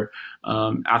depression, or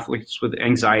athletes with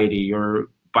anxiety or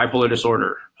bipolar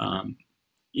disorder, and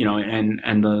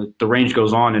the range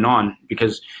goes on,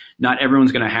 because not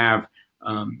everyone's going to have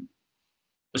a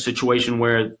situation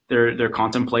where they're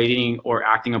contemplating or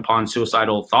acting upon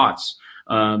suicidal thoughts.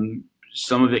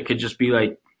 Some of it could just be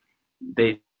like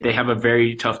they have a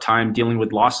very tough time dealing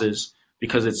with losses,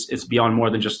 because it's beyond more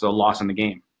than just a loss in the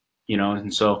game,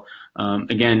 And so,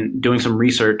 again, doing some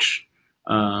research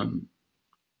online,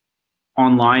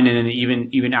 and then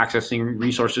even accessing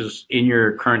resources in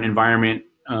your current environment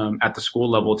at the school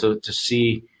level to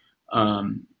see, what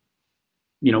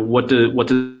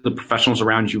do the professionals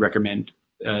around you recommend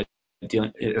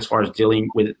as far as dealing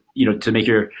with, to make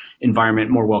your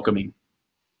environment more welcoming.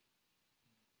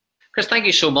 Chris, thank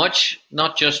you so much,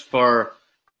 not just for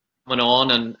coming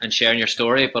on and sharing your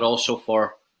story, but also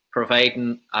for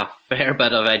providing a fair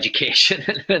bit of education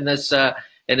in this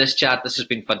chat. This has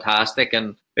been fantastic,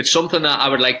 and it's something that I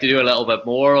would like to do a little bit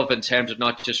more of, in terms of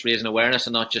not just raising awareness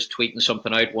and not just tweeting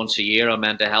something out once a year on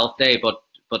Mental Health Day, but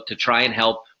to try and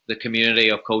help the community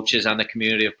of coaches and the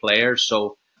community of players.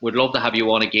 So we'd love to have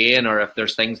you on again, or if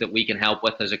there's things that we can help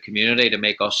with as a community to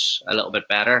make us a little bit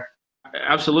better.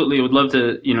 Absolutely. I would love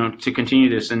to, to continue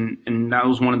this. And that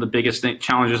was one of the biggest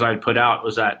challenges I'd put out,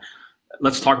 was that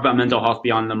let's talk about mental health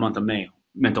beyond the month of May,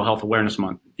 Mental Health Awareness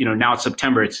Month. Now it's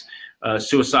September, it's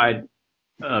Suicide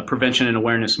Prevention and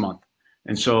Awareness Month.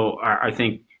 And so I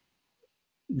think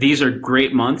these are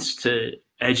great months to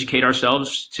educate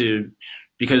ourselves,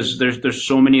 because there's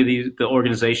so many of the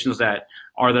organizations that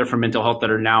are there for mental health that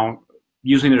are now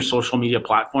using their social media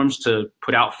platforms to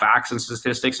put out facts and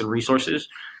statistics and resources,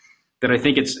 that I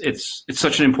think it's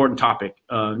such an important topic,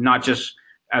 not just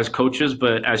as coaches,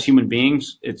 but as human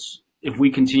beings. If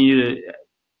we continue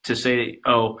to say,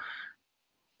 oh,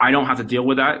 I don't have to deal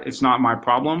with that, it's not my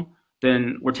problem,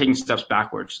 then we're taking steps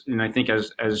backwards. And I think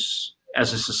as a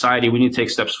society, we need to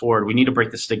take steps forward. We need to break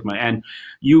the stigma. And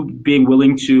you being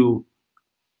willing to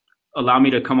allow me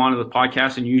to come onto the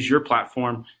podcast and use your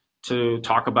platform to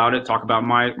talk about it, talk about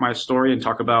my story, and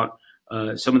talk about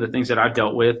some of the things that I've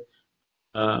dealt with.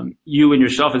 You and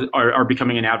yourself are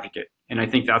becoming an advocate. And I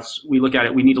think we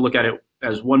need to look at it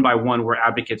as one by one, we're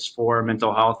advocates for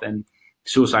mental health and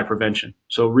suicide prevention.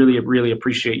 So really, really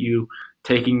appreciate you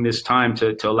taking this time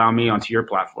to allow me onto your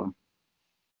platform.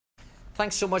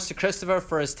 Thanks so much to Christoper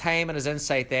for his time and his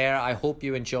insight there. I hope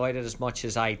you enjoyed it as much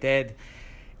as I did.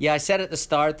 Yeah, I said at the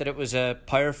start that it was a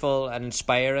powerful and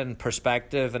inspiring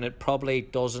perspective, and it probably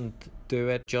doesn't do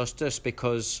it justice,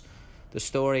 because the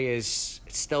story it's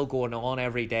still going on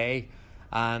every day,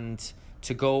 and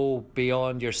to go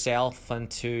beyond yourself and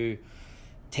to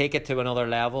take it to another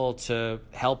level, to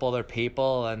help other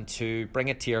people and to bring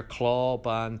it to your club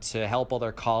and to help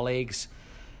other colleagues,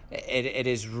 it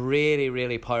is really,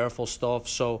 really powerful stuff.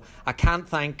 So I can't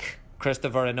thank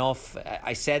Christoper enough.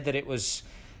 I said that it was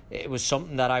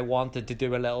something that I wanted to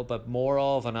do a little bit more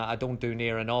of, and I don't do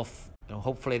near enough.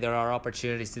 Hopefully there are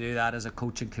opportunities to do that as a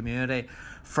coaching community.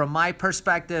 From my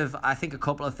perspective, I think a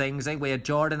couple of things. I think we had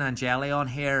Jordan Angeli on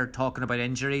here talking about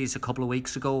injuries a couple of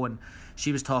weeks ago, and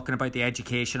she was talking about the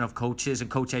education of coaches and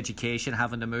coach education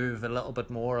having to move a little bit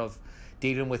more of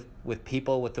dealing with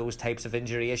people with those types of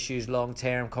injury issues long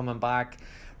term, coming back,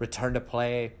 return to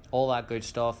play, all that good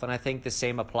stuff. And I think the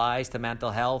same applies to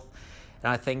mental health.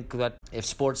 And I think that if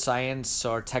sports science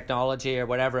or technology or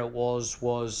whatever it was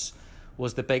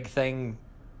the big thing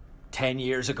 10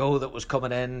 years ago that was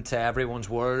coming into everyone's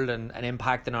world and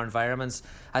impacting our environments,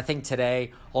 I think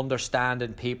today,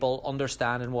 understanding people,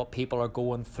 understanding what people are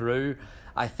going through,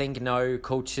 I think now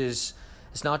coaches,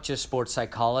 it's not just sports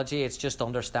psychology, it's just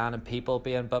understanding people,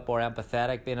 being a bit more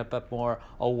empathetic, being a bit more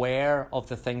aware of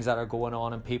the things that are going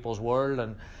on in people's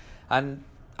world. And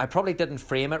I probably didn't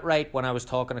frame it right when I was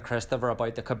talking to Christoper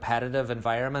about the competitive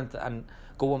environment, and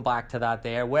going back to that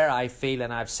there, where I feel,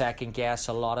 and I've second guessed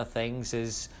a lot of things,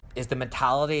 is the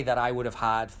mentality that I would have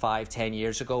had 5-10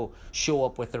 years ago. Show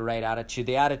up with the right attitude.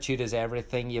 The attitude is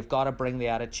everything. You've got to bring the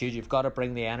attitude, you've got to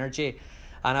bring the energy.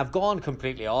 And I've gone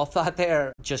completely off that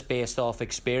there, just based off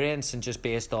experience and just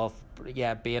based off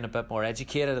being a bit more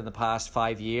educated in the past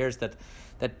 5 years, that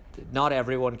not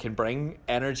everyone can bring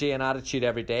energy and attitude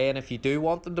every day. And if you do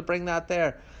want them to bring that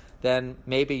there, then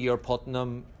maybe you're putting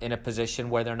them in a position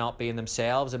where they're not being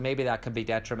themselves, and maybe that can be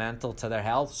detrimental to their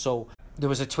health. So There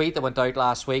was a tweet that went out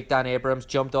last week. Dan Abrams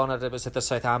jumped on it. It was at the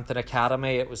Southampton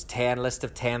Academy. It was 10 list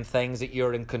of 10 things that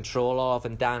you're in control of,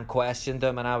 and Dan questioned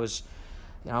him, and I was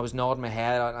nodding my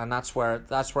head, and that's where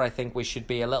I think we should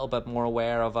be a little bit more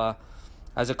aware of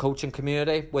as a coaching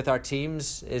community with our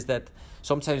teams, is that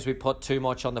sometimes we put too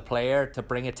much on the player to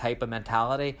bring a type of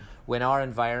mentality when our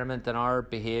environment and our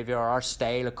behaviour, our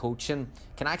style of coaching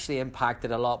can actually impact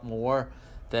it a lot more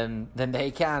than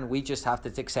they can. We just have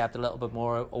to accept a little bit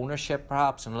more ownership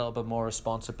perhaps and a little bit more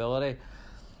responsibility.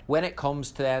 When it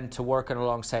comes to working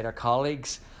alongside our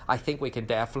colleagues, I think we can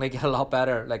definitely get a lot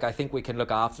better. Like, I think we can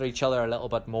look after each other a little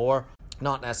bit more,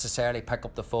 not necessarily pick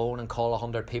up the phone and call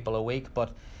 100 people a week,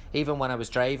 but even when I was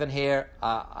driving here,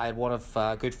 I had one of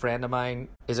a good friend of mine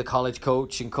is a college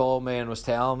coach and called me and was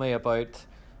telling me about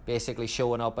basically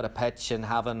showing up at a pitch and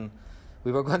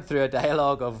we were going through a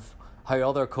dialogue of how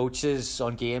other coaches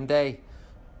on game day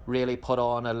really put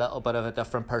on a little bit of a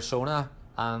different persona,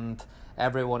 and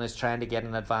everyone is trying to get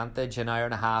an advantage an hour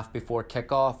and a half before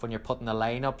kickoff when you're putting the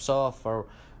lineups off or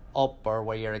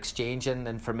where you're exchanging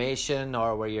information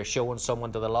or where you're showing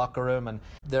someone to the locker room. And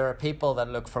there are people that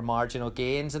look for marginal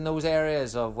gains in those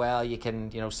areas of, well, you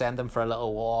can send them for a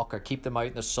little walk or keep them out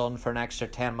in the sun for an extra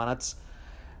 10 minutes.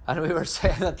 And we were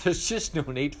saying that there's just no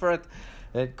need for it.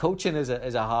 Coaching is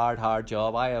a hard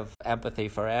job. I have empathy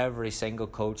for every single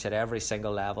coach at every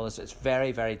single level. It's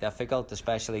very, very difficult,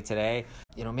 especially today.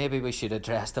 Maybe we should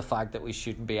address the fact that we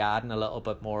shouldn't be adding a little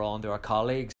bit more on to our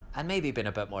colleagues, and maybe being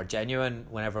a bit more genuine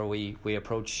whenever we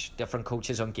approach different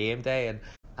coaches on game day.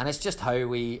 And it's just how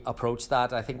we approach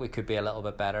that. I think we could be a little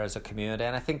bit better as a community.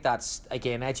 And I think that's,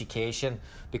 again, education.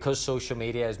 Because social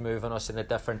media is moving us in a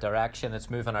different direction,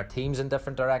 it's moving our teams in a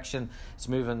different direction, it's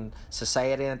moving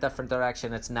society in a different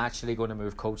direction, it's naturally going to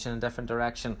move coaching in a different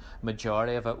direction.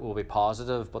 Majority of it will be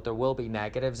positive, but there will be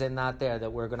negatives in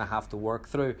that we're going to have to work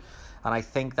through. And I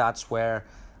think that's where,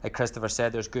 like Christoper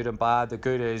said, there's good and bad. The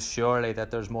good is surely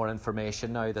that there's more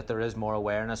information now, that there is more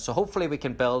awareness. So hopefully we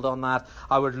can build on that.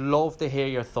 I would love to hear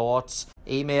your thoughts.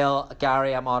 Email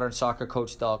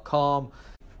Gary@modernsoccercoach.com,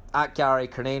 at Gary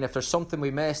Curneen. If there's something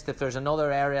we missed, if there's another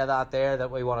area out there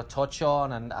that we want to touch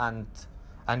on and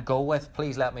go with,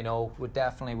 please let me know. We'd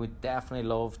definitely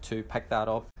love to pick that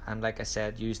up. And like I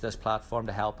said, use this platform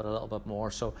to help it a little bit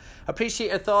more. So appreciate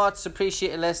your thoughts,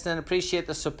 appreciate you listening, appreciate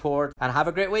the support, and have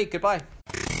a great week. Goodbye.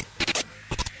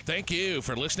 Thank you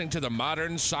for listening to the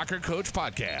Modern Soccer Coach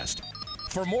Podcast.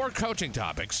 For more coaching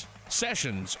topics,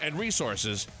 sessions, and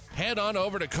resources, head on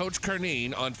over to Coach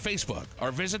Curneen on Facebook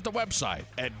or visit the website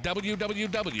at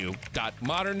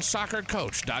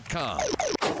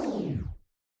www.modernsoccercoach.com.